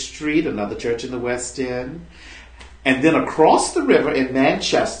Carey Street, another church in the West End. And then across the river in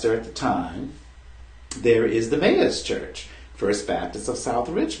Manchester at the time, there is the Mayor's Church. First Baptist of South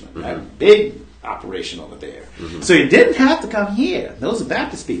Richmond. Mm-hmm. Had a big operation over there. Mm-hmm. So you didn't have to come here. Those are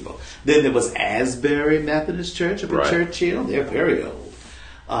Baptist people. Then there was Asbury Methodist Church up in Churchill. They're very old.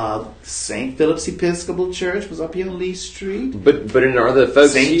 St. Philip's Episcopal Church was up here on Lee Street. But are the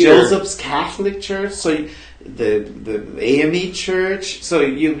folks St. here? Joseph's Catholic Church. So the AME Church. So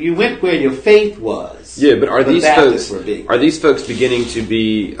you went where your faith was. Yeah, but are these Baptists folks were big. are these folks beginning to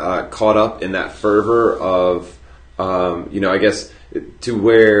be caught up in that fervor of I guess to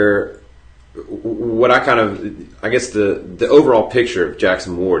where what I guess the overall picture of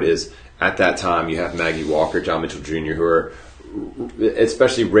Jackson Ward is at that time you have Maggie Walker, John Mitchell Jr., who are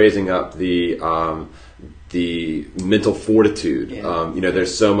especially raising up the mental fortitude. Yeah.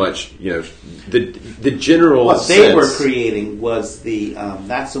 There's so much. The general. What they were creating was the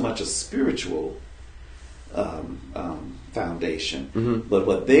not so much a spiritual foundation, but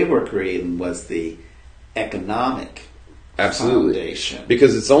what they were creating was the economic foundation.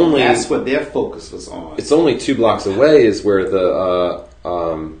 Because that's what their focus was on. It's only 2 blocks away is where the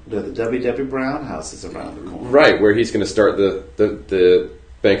W.W. Brown House is around the corner. Right, where he's going to start the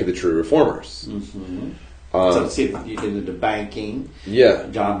Bank of the True Reformers. So see, you get into banking. Yeah.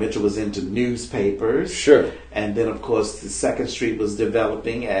 John Mitchell was into newspapers. Sure. And then, of course, the Second Street was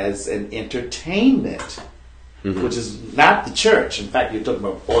developing as an entertainment, which is not the church. In fact, you're talking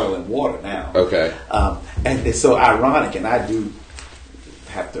about oil and water now. Okay. And it's so ironic, and I do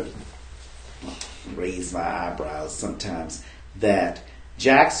have to raise my eyebrows sometimes, that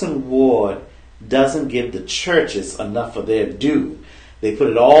Jackson Ward doesn't give the churches enough of their due. They put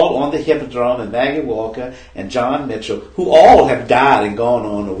it all on the Hippodrome and Maggie Walker and John Mitchell, who all have died and gone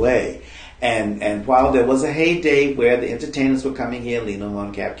on away. And while there was a heyday where the entertainers were coming here, Lena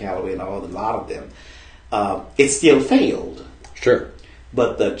Horne, Cap Calloway, and a lot of them, it still failed. Sure.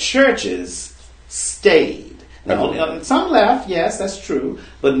 But the churches stayed. Now, some left, yes, that's true,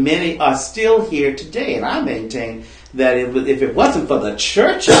 but many are still here today. And I maintain that if it wasn't for the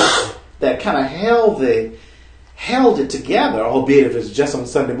churches that kind of held it together, albeit if it's just on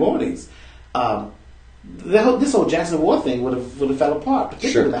Sunday mornings, this whole Jackson Ward thing would have fell apart,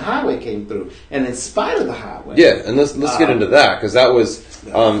 particularly when the highway came through. And in spite of the highway, yeah, and let's get into that because that was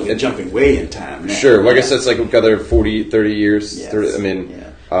jumping way in time. Now. Sure, well, I guess that's like we've got there 40, 30 years. Yes. 30, I mean,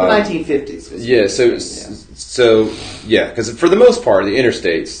 the 1950s. Because for the most part, the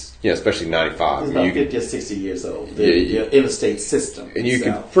interstates. Especially 95. It's about 50 or 60 years old. The interstate system. And you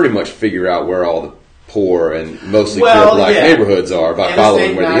can pretty much figure out where all the poor and mostly poor black neighborhoods are by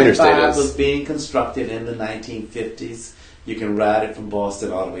following where the interstate is. Was being constructed in the 1950s. You can ride it from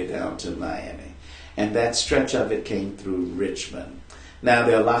Boston all the way down to Miami. And that stretch of it came through Richmond. Now,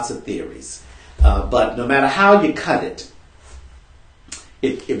 there are lots of theories. But no matter how you cut it,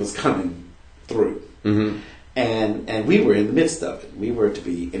 it was coming through. Mm-hmm. And we were in the midst of it.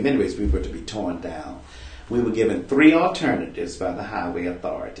 In many ways, we were to be torn down. We were given 3 alternatives by the highway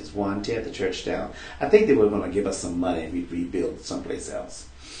authorities. 1, tear the church down. I think they were going to give us some money and we'd rebuild someplace else.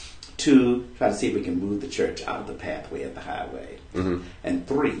 2, try to see if we can move the church out of the pathway of the highway. Mm-hmm. And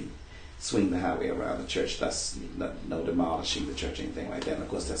 3, swing the highway around the church, thus no demolishing the church or anything like that. And of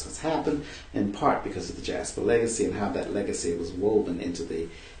course, that's what's happened, in part because of the Jasper legacy and how that legacy was woven into the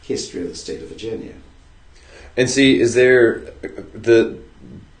history of the state of Virginia. And see, is there the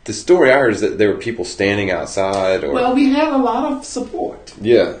story I heard is that there were people standing outside? Well, we had a lot of support.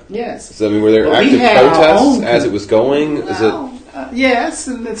 Yeah. Yes. So, I mean, were there active protests as it was going? Yes,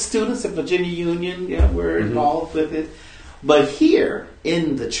 and the students at Virginia Union were involved with it. But here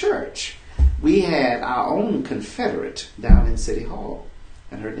in the church, we had our own Confederate down in City Hall,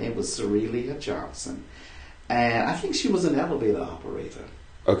 and her name was Cerelia Johnson. And I think she was an elevator operator.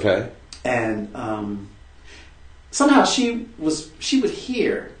 Okay. And somehow she would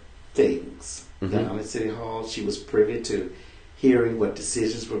hear things down at City Hall. She was privy to hearing what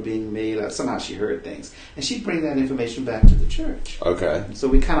decisions were being made. Somehow she heard things. And she'd bring that information back to the church. Okay. So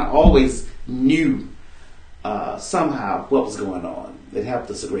we kind of always knew somehow what was going on. It helped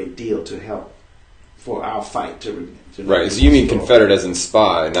us a great deal to help for our fight to right. So you mean Confederate as in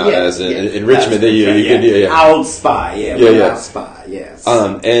spy, not as in Richmond. Our spy, our spy, yes.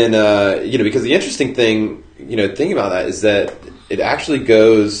 Because the interesting thing, thinking about that is that it actually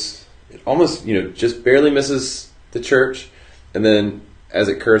goes, it almost, just barely misses the church, and then as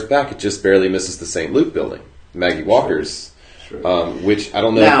it curves back, it just barely misses the St. Luke building, Maggie Walker's, which I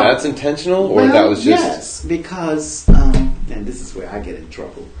don't know if that's intentional or if that was just... Yes, because, and this is where I get in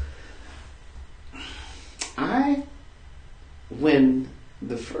trouble, I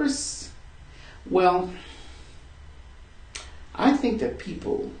think that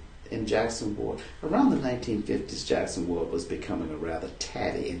people in Jackson Ward, around the 1950s, Jackson Ward was becoming a rather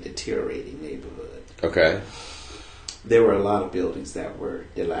tatty and deteriorating neighborhood. Okay. There were a lot of buildings that were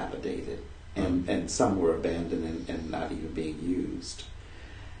dilapidated, and some were abandoned and not even being used.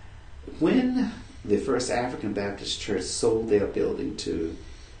 when the First African Baptist Church sold their building to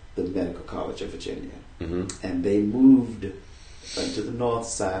the Medical College of Virginia, and they moved to the north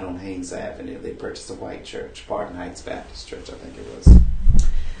side on Haynes Avenue. They purchased a white church, Barton Heights Baptist Church, I think it was.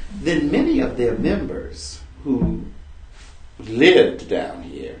 Then many of their members who lived down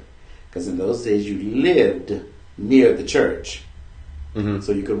here, because in those days you lived near the church,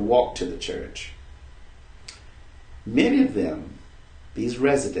 so you could walk to the church. Many of them, these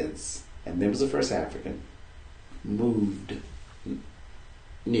residents and members of First African, moved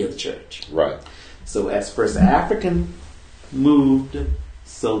near the church. Right. So as First African moved,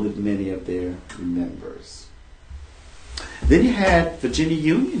 so did many of their members. Then you had Virginia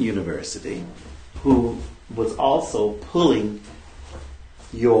Union University, who was also pulling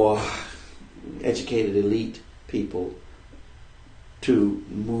your educated elite people to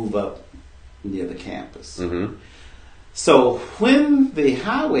move up near the campus. So when the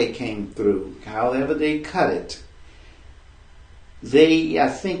highway came through, however they cut it, they, I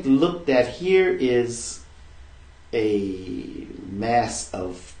think, looked at, here is a mass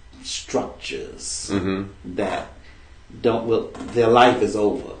of structures that their life is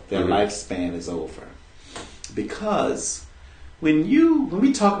over. Their lifespan is over. Because when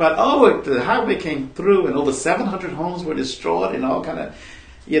we talk about, the highway came through and over 700 homes were destroyed and all kind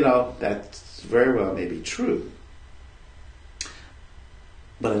of, that's very well may be true.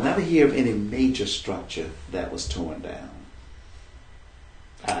 But I never hear of any major structure that was torn down.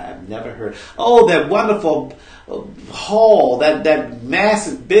 I've never heard, that wonderful hall, that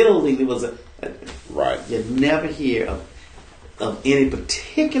massive building. It was right. You never hear of any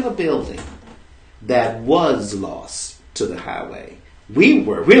particular building that was lost to the highway.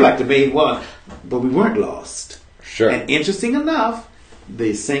 We're like the main one, but we weren't lost. Sure. And interesting enough,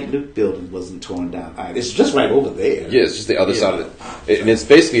 the St. Luke building wasn't torn down either. It's just right over there. Yeah, it's just the other side of it. And it's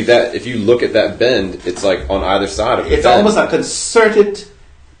basically that, if you look at that bend, it's like on either side of it. It's almost a concerted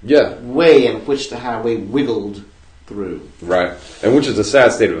yeah. way in which the highway wiggled through. Right. And which is a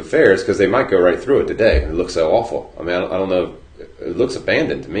sad state of affairs, because they might go right through it today. It looks so awful. I mean, I don't know. It looks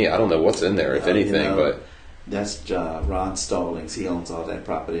abandoned to me. I don't know what's in there, if anything. But that's Ron Stallings. He owns all that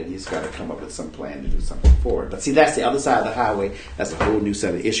property, and he's got to come up with some plan to do something for it. But see, that's the other side of the highway. That's a whole new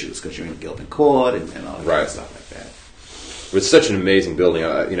set of issues, because you're in Gilpin Court and all that kind of stuff like that. It's such an amazing building,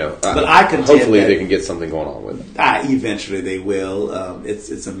 But I contend hopefully they can get something going on with it. Eventually they will.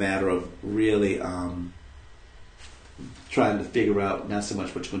 It's a matter of really trying to figure out not so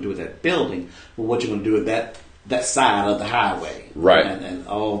much what you're going to do with that building, but what you're going to do with that side of the highway, right? And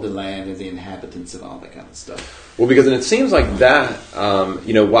all the land and the inhabitants and all that kind of stuff. Well, because it seems like that,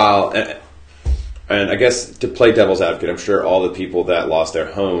 while. And I guess, to play devil's advocate, I'm sure all the people that lost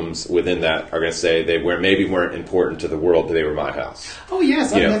their homes within that are going to say they weren't important to the world, but they were my house. Oh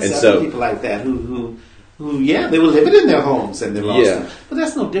yes, I've met several people like that who they were living in their homes and they lost them. But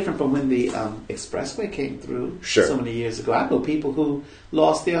that's no different from when the expressway came through so many years ago. I know people who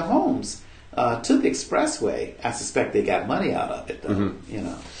lost their homes to the expressway. I suspect they got money out of it, though.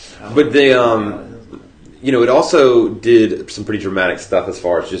 But they, it also did some pretty dramatic stuff as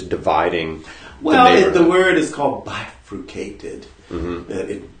far as just dividing. Well, the word is called bifurcated.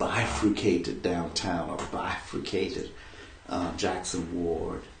 It bifurcated downtown, or bifurcated Jackson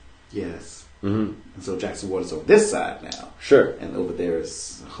Ward. Yes. And so Jackson Ward is over this side now. Sure. And over there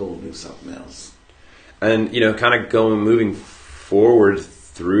is a whole new something else. And, kind of moving forward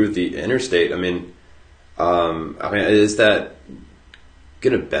through the interstate, I mean, is that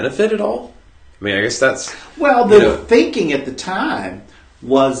going to benefit at all? I mean, I guess that's... Well, the thinking at the time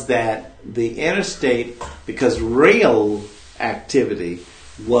was that the interstate, because rail activity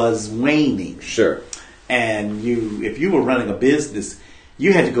was waning. Sure. And if you were running a business,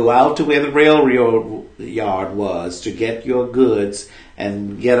 you had to go out to where the rail yard was to get your goods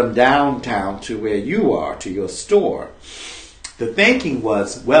and get them downtown to where you are, to your store. The thinking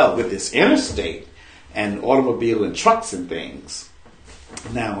was, well, with this interstate and automobile and trucks and things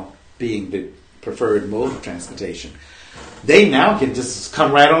now being the preferred mode of transportation, they now can just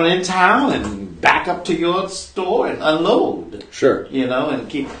come right on in town and back up to your store and unload. Sure.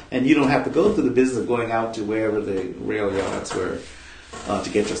 And you don't have to go through the business of going out to wherever the rail yards were to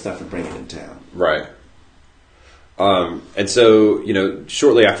get your stuff and bring it in town. Right. And so,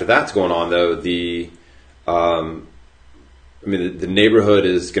 shortly after that's going on, though, the neighborhood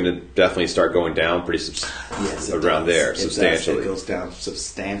is going to definitely start going down pretty around there, substantially. It goes down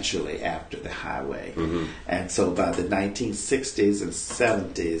substantially after the highway. And so by the 1960s and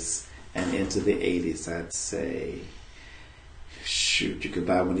 70s and into the 80s, I'd say, you could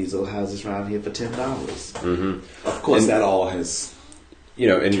buy one of these old houses around here for $10. Of course, that all has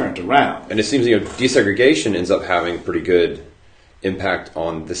and turned around. And it seems desegregation ends up having pretty good impact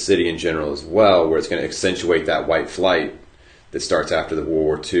on the city in general as well, where it's going to accentuate that white flight that starts after the World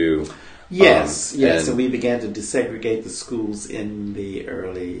War II. Yes. And we began to desegregate the schools in the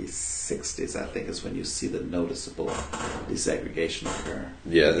early 60s, I think, is when you see the noticeable desegregation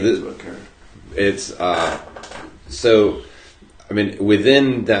occur. It's so. I mean,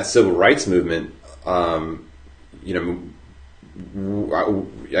 within that civil rights movement, I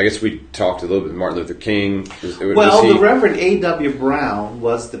guess we talked a little bit with Martin Luther King. The Reverend A.W. Brown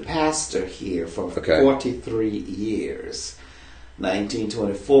was the pastor here for 43 years,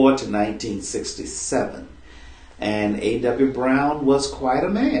 1924 to 1967. And A.W. Brown was quite a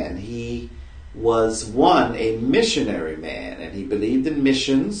man. He was, a missionary man, and he believed in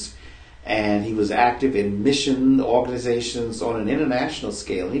missions, and he was active in mission organizations on an international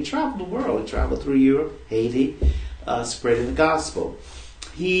scale. He traveled the world. He traveled through Europe, Haiti, spreading the gospel.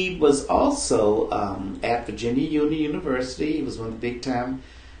 He was also at Virginia Union University. He was one of the big-time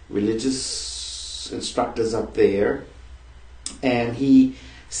religious instructors up there. And he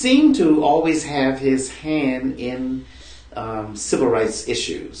seemed to always have his hand in civil rights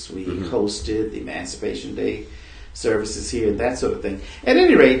issues. We hosted the Emancipation Day services here and that sort of thing. At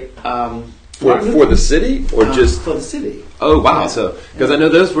any rate, for the city or just for the city. Oh wow! Yeah. So because I know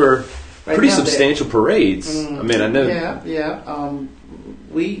those were pretty substantial parades. I mean, I know. Yeah. I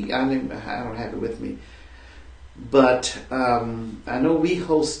don't have it with me, but I know we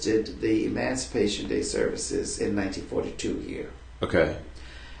hosted the Emancipation Day services in 1942 here. Okay.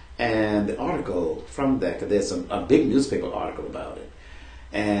 And the article from that, because there's a big newspaper article about it,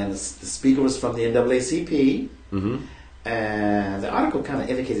 and the speaker was from the NAACP, and the article kind of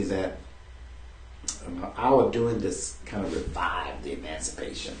indicated that our doing this kind of revived the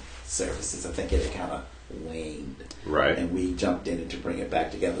emancipation services. I think it had kind of waned, right? And we jumped in to bring it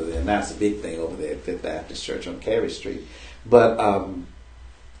back together. And that's a big thing over there at Fifth Baptist Church on Carey Street. But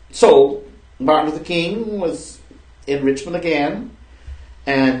so Martin Luther King was in Richmond again.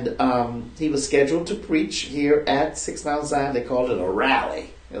 And he was scheduled to preach here at 6 Mount Zion. They called it a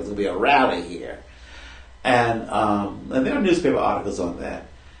rally. There was going to be a rally here. And there are newspaper articles on that.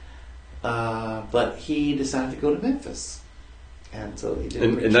 But he decided to go to Memphis. And so he did.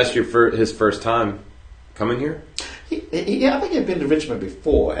 And that's his first time coming here? I think he had been to Richmond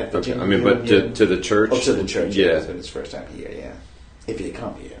before at Virginia. Okay. I mean, but to the church? Oh, to the church. Yeah. It's been his first time here, yeah. If he had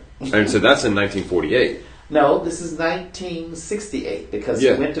come here. And so that's in 1948. No, this is 1968 because he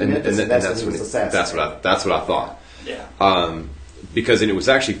went to Memphis and that's when he was assassinated. That's what I thought. Yeah. Because it was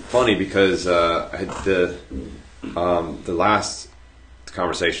actually funny because the last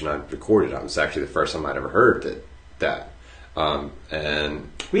conversation I recorded, it was actually the first time I'd ever heard that.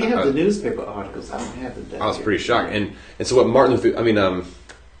 And we have the newspaper articles. I don't have the. I was pretty shocked, and so what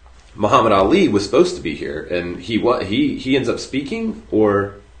Muhammad Ali was supposed to be here, and he ends up speaking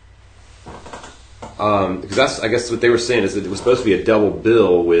or. Because that's, I guess, what they were saying is that it was supposed to be a double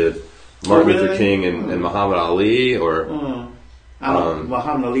bill with Martin Luther King and Muhammad Ali, or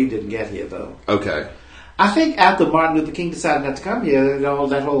Muhammad Ali didn't get here though. Okay, I think after Martin Luther King decided not to come here,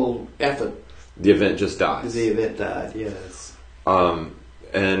 that whole effort, the event just died. The event died, yes. But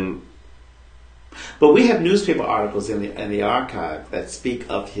we have newspaper articles in the archive that speak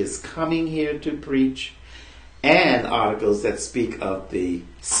of his coming here to preach. And articles that speak of the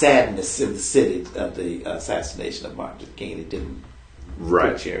sadness in the city of the assassination of Martin Luther King. It didn't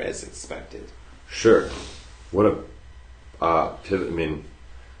preach here as expected. Sure. What a pivot. I mean,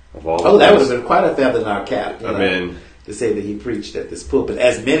 of all. Oh, that would have been quite a feather in our cap. To say that he preached at this pulpit,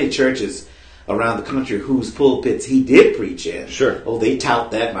 as many churches around the country whose pulpits he did preach in. Sure. Oh, they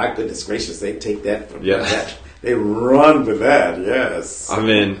tout that. My goodness gracious, they take that from that. They run with that. Yes. I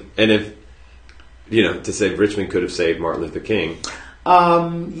mean, and if. To say Richmond could have saved Martin Luther King.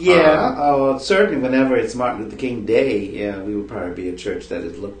 Certainly whenever it's Martin Luther King Day, we would probably be a church that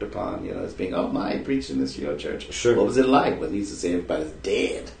is looked upon, as being, oh my, preaching this your church. Sure. What was it like? Well, he used to say everybody's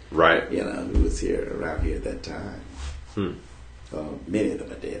dead. Right. Who was here around here at that time. Many of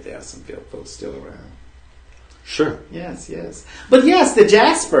them are dead. There are some folks still around. Sure. Yes. But yes, the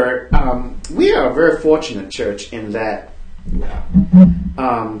Jasper, we are a very fortunate church in that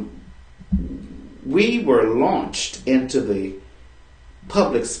we were launched into the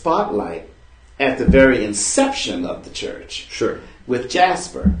public spotlight at the very inception of the church. Sure. With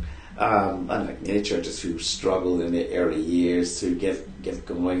Jasper. Unlike many churches who struggled in their early years to get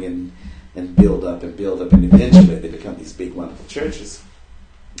going and build up, and eventually they become these big, wonderful churches.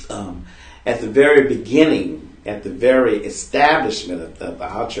 At the very beginning, at the very establishment of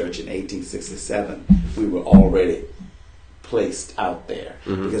our church in 1867, we were already placed out there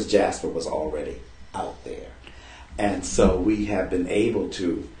because Jasper was already out there. And so we have been able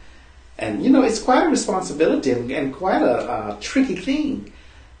to, and it's quite a responsibility and quite a tricky thing.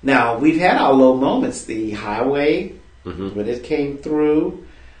 Now, we've had our low moments. The highway, when it came through,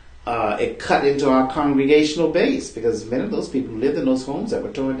 it cut into our congregational base because many of those people who lived in those homes that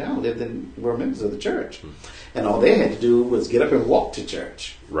were torn down were members of the church. And all they had to do was get up and walk to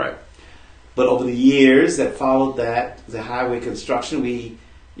church. Right. But over the years that followed the highway construction,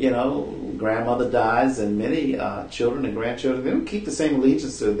 grandmother dies and many children and grandchildren, they don't keep the same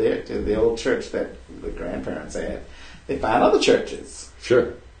allegiance to the old church that the grandparents had. They find other churches.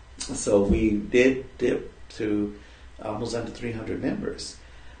 Sure. So we did dip to almost under 300 members.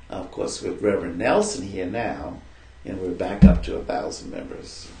 Of course, with Reverend Nelson here now, and we're back up to 1,000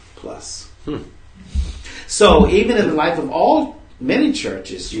 members plus. So even in the life of many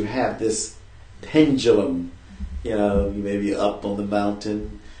churches, you have this pendulum. You may be up on the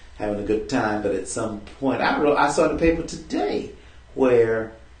mountain having a good time, but at some point, I saw in the paper today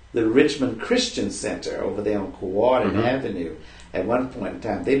where the Richmond Christian Center over there on Kewarden Avenue, at one point in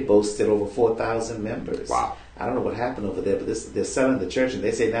time, they boasted over 4,000 members. Wow. I don't know what happened over there, but they're selling the church, and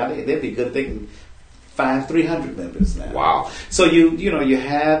they say now they'd be good if they can find 300 members now. Wow. So you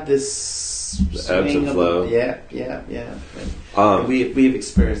have this ebbs and flow. Yeah. And we've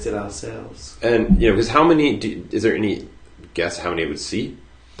experienced it ourselves. And because how many? Is there any guess how many would seat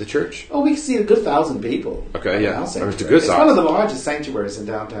the church? Oh, we can see a good 1,000 people. Okay, yeah, It's a good size. one of the largest sanctuaries in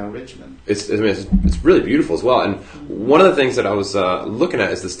downtown Richmond. It's really beautiful as well. And one of the things that I was looking at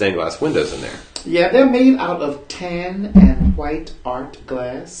is the stained glass windows in there. Yeah, they're made out of tan and white art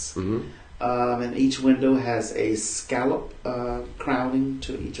glass. And each window has a scallop crowning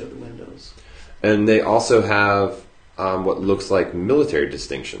to each of the windows. And they also have what looks like military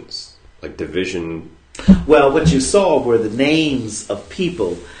distinctions, like division. Well, what you saw were the names of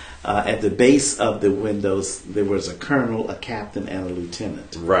people at the base of the windows. There was a colonel, a captain, and a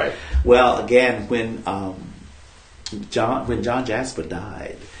lieutenant. Right. Well, again, when John Jasper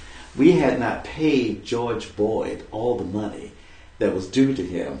died, we had not paid George Boyd all the money that was due to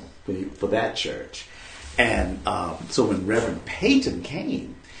him for that church. And so when Reverend Payton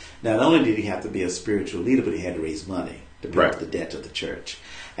came, not only did he have to be a spiritual leader, but he had to raise money to pay off the debt of the church.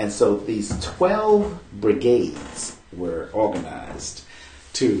 And so these 12 brigades were organized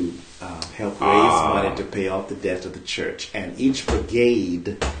to help raise money to pay off the debt of the church. And each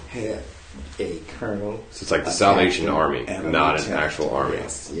brigade had a colonel. So it's like the Salvation Army, not an actual army.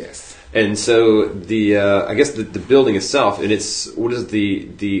 Yes. And so I guess the building itself, and what is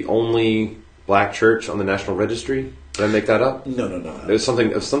the only black church on the National Registry? Did I make that up? No. There's some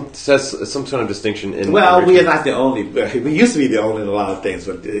kind of distinction in. Well, we are not the only. We used to be the only in a lot of things,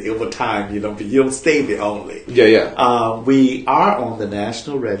 but over time, you don't stay the only. Yeah. We are on the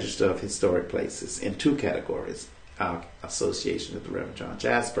National Register of Historic Places in two categories: our association with the Reverend John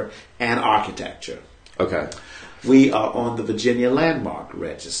Jasper and architecture. Okay. We are on the Virginia Landmark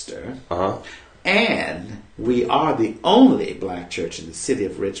Register. And we are the only black church in the city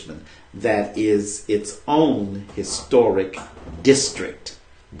of Richmond that is its own historic district.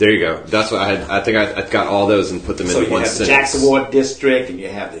 There you go. That's what I think I got all those and put them into one sentence. So you have the Jackson Ward district, and you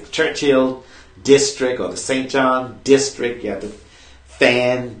have the Churchill district, or the St. John district. You have the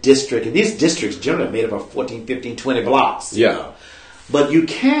Fan district. And these districts generally are made up of 14, 15, 20 blocks. Yeah. But you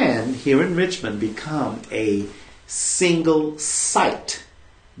can, here in Richmond, become a single site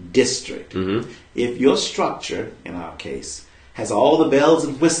district. If your structure, in our case, has all the bells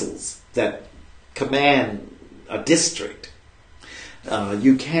and whistles that command a district,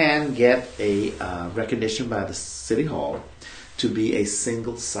 you can get a recognition by the City Hall to be a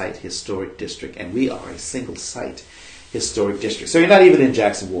single site historic district, and we are a single site historic district. So you're not even in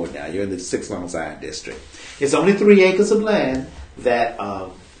Jackson Ward now, you're in the 6 Long Zion district. It's only 3 acres of land that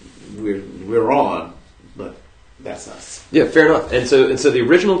we're on, but that's us. Yeah, fair enough. And so the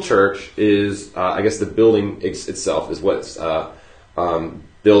original church is, I guess, the building itself is what's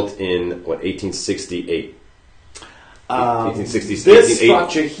built in 1868. 1860s. This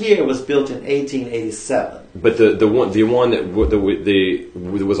structure here was built in 1887. But the one that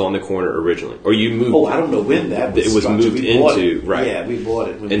was on the corner originally, or you moved. Oh, I don't know when that was. It was moved into, right? Yeah, we bought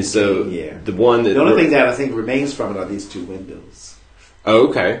it when and we so came here. The one that the only thing that I think remains from it are these 2 windows. Oh,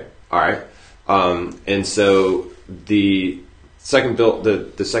 okay, all right. And so the second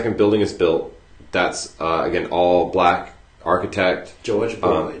building is built. That's again all black architect George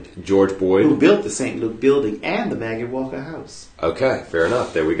Boyd. Who built the St. Luke building and the Maggie Walker House. Okay, fair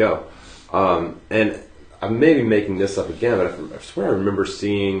enough. There we go. And I may be making this up again, but I swear I remember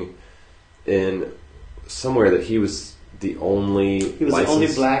seeing in somewhere that he was the only He was the only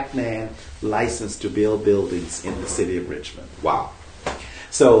black man licensed to build buildings in the city of Richmond. Wow.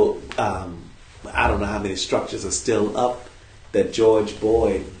 So I don't know how many structures are still up that George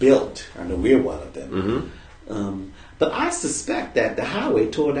Boyd built. I know we're one of them. Mm-hmm. But I suspect that the highway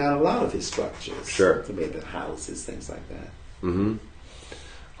tore down a lot of his structures. Sure. So maybe houses, things like that. Mm-hmm.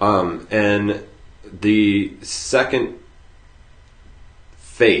 And the second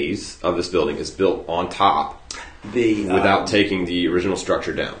phase of this building is built on top without taking the original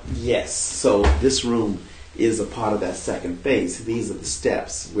structure down. Yes. So this room is a part of that second phase. These are the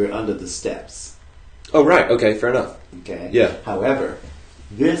steps. We're under the steps. Oh, right. Okay, fair enough. Okay. Yeah. However,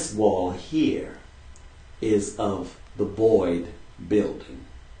 this wall here is of the Boyd building.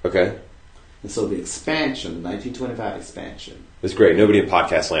 Okay. And so the expansion, the 1925 expansion. It's great. Nobody in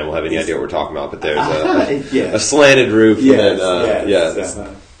podcast land will have any idea what we're talking about, but there's yes. a slanted roof. Yes, and yes.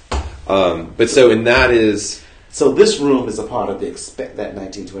 But so, and that is... So this room is a part of that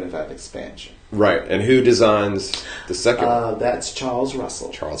 1925 expansion. Right. And who designs the second one? That's Charles Russell.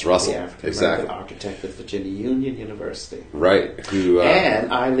 Charles Russell. The African-American Exactly. architect at Virginia Union University. Right. Who?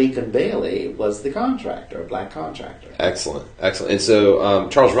 And I. Lincoln Bailey was the contractor, a black contractor. Excellent. Excellent. And so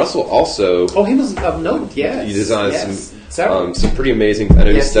Charles Russell also... Oh, he was of note, yes. He designed several. some pretty amazing... I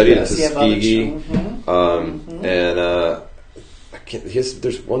know he studied at Tuskegee. Mm-hmm. And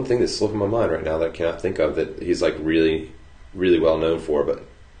there's one thing that's slipping my mind right now that I cannot think of that he's like really, really well known for, but...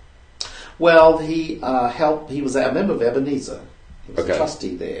 Well, he helped. He was a member of Ebenezer. He was Okay. a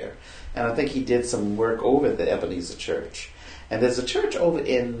trustee there, and I think he did some work over at the Ebenezer Church. And there's a church over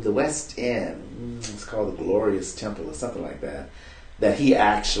in the West End. It's called the Glorious Temple or something like that. That he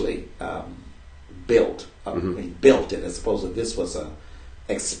actually built. He built it as opposed to this was a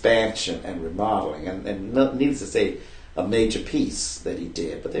expansion and remodeling. And needless to say, a major piece that he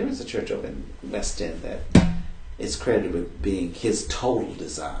did. But there is a church over in West End that is credited with being his total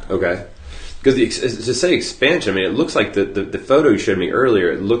design. Okay. Because to say expansion, I mean, it looks like the photo you showed me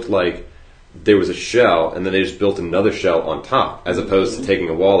earlier, it looked like there was a shell, and then they just built another shell on top, as opposed to taking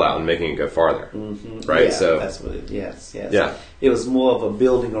a wall out and making it go farther. Mm-hmm. Right? Yeah, So that's what it, yes. Yeah. It was more of a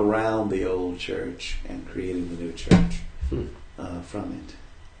building around the old church and creating the new church from it.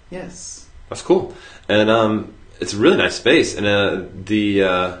 Yes. That's cool. And it's a really nice space. And I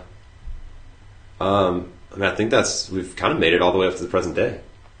think we've kind of made it all the way up to the present day.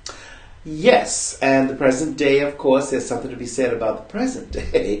 Yes, and the present day, of course, there's something to be said about the present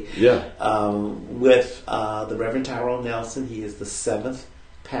day. Yeah. With the Reverend Tyrone Nelson, he is the 7th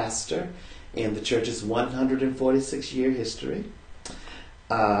pastor in the church's 146-year history.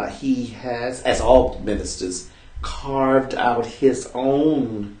 He has, as all ministers, carved out his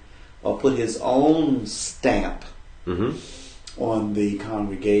own, or put his own stamp on the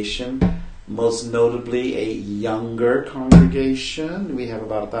congregation. Most notably, a younger congregation. We have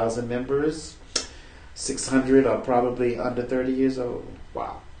about 1,000 members. 600 are probably under 30 years old.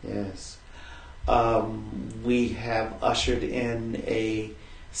 Wow. Yes. We have ushered in a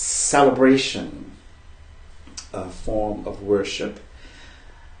celebration form of worship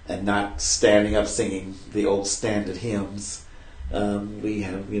and not standing up singing the old standard hymns. We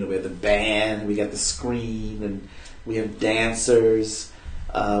have the band, we got the screen, and we have dancers.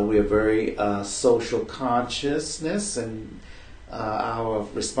 We are very social consciousness and our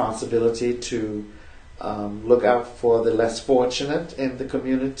responsibility to look out for the less fortunate in the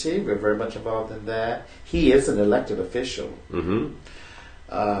community. We're very much involved in that. He is an elected official. Mm-hmm.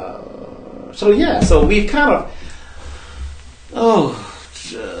 So we've kind of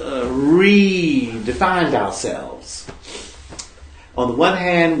redefined ourselves. On the one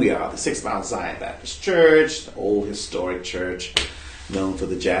hand, we are the 6 Mile Zion Baptist Church, the old historic church, known for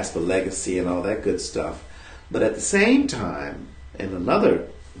the Jasper legacy and all that good stuff. But at the same time, in another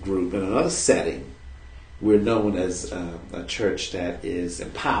group, in another setting, we're known as a church that is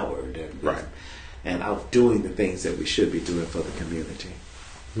empowered and out doing the things that we should be doing for the community.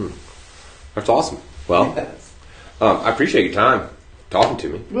 That's awesome. Well, Yes. I appreciate your time talking to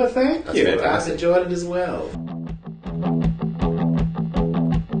me. Well, thank That's you. fantastic. I've enjoyed it as well.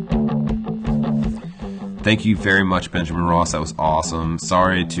 Thank you very much, Benjamin Ross. That was awesome.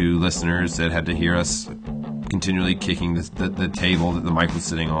 Sorry to listeners that had to hear us continually kicking the table that the mic was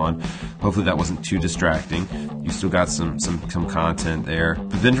sitting on. Hopefully that wasn't too distracting. You still got some content there.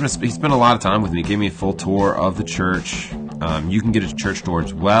 But Benjamin, he spent a lot of time with me. He gave me a full tour of the church. You can get a church tour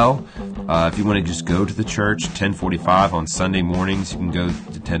as well. If you want to just go to the church, 10:45 on Sunday mornings, you can go to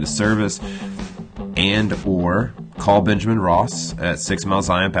attend a service and or call Benjamin Ross at 6 Mile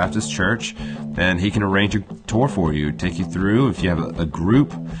Zion Baptist Church, and he can arrange a tour for you, take you through. If you have a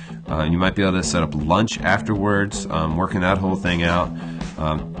group You might be able to set up lunch afterwards, working that whole thing out.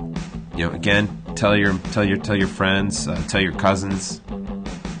 Again, tell your friends, tell your cousins.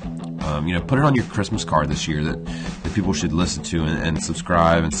 Put it on your Christmas card this year that people should listen to and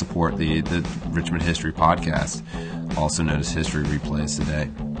subscribe and support the Richmond History Podcast, also known as History Replays Today.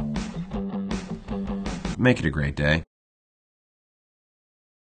 Make it a great day.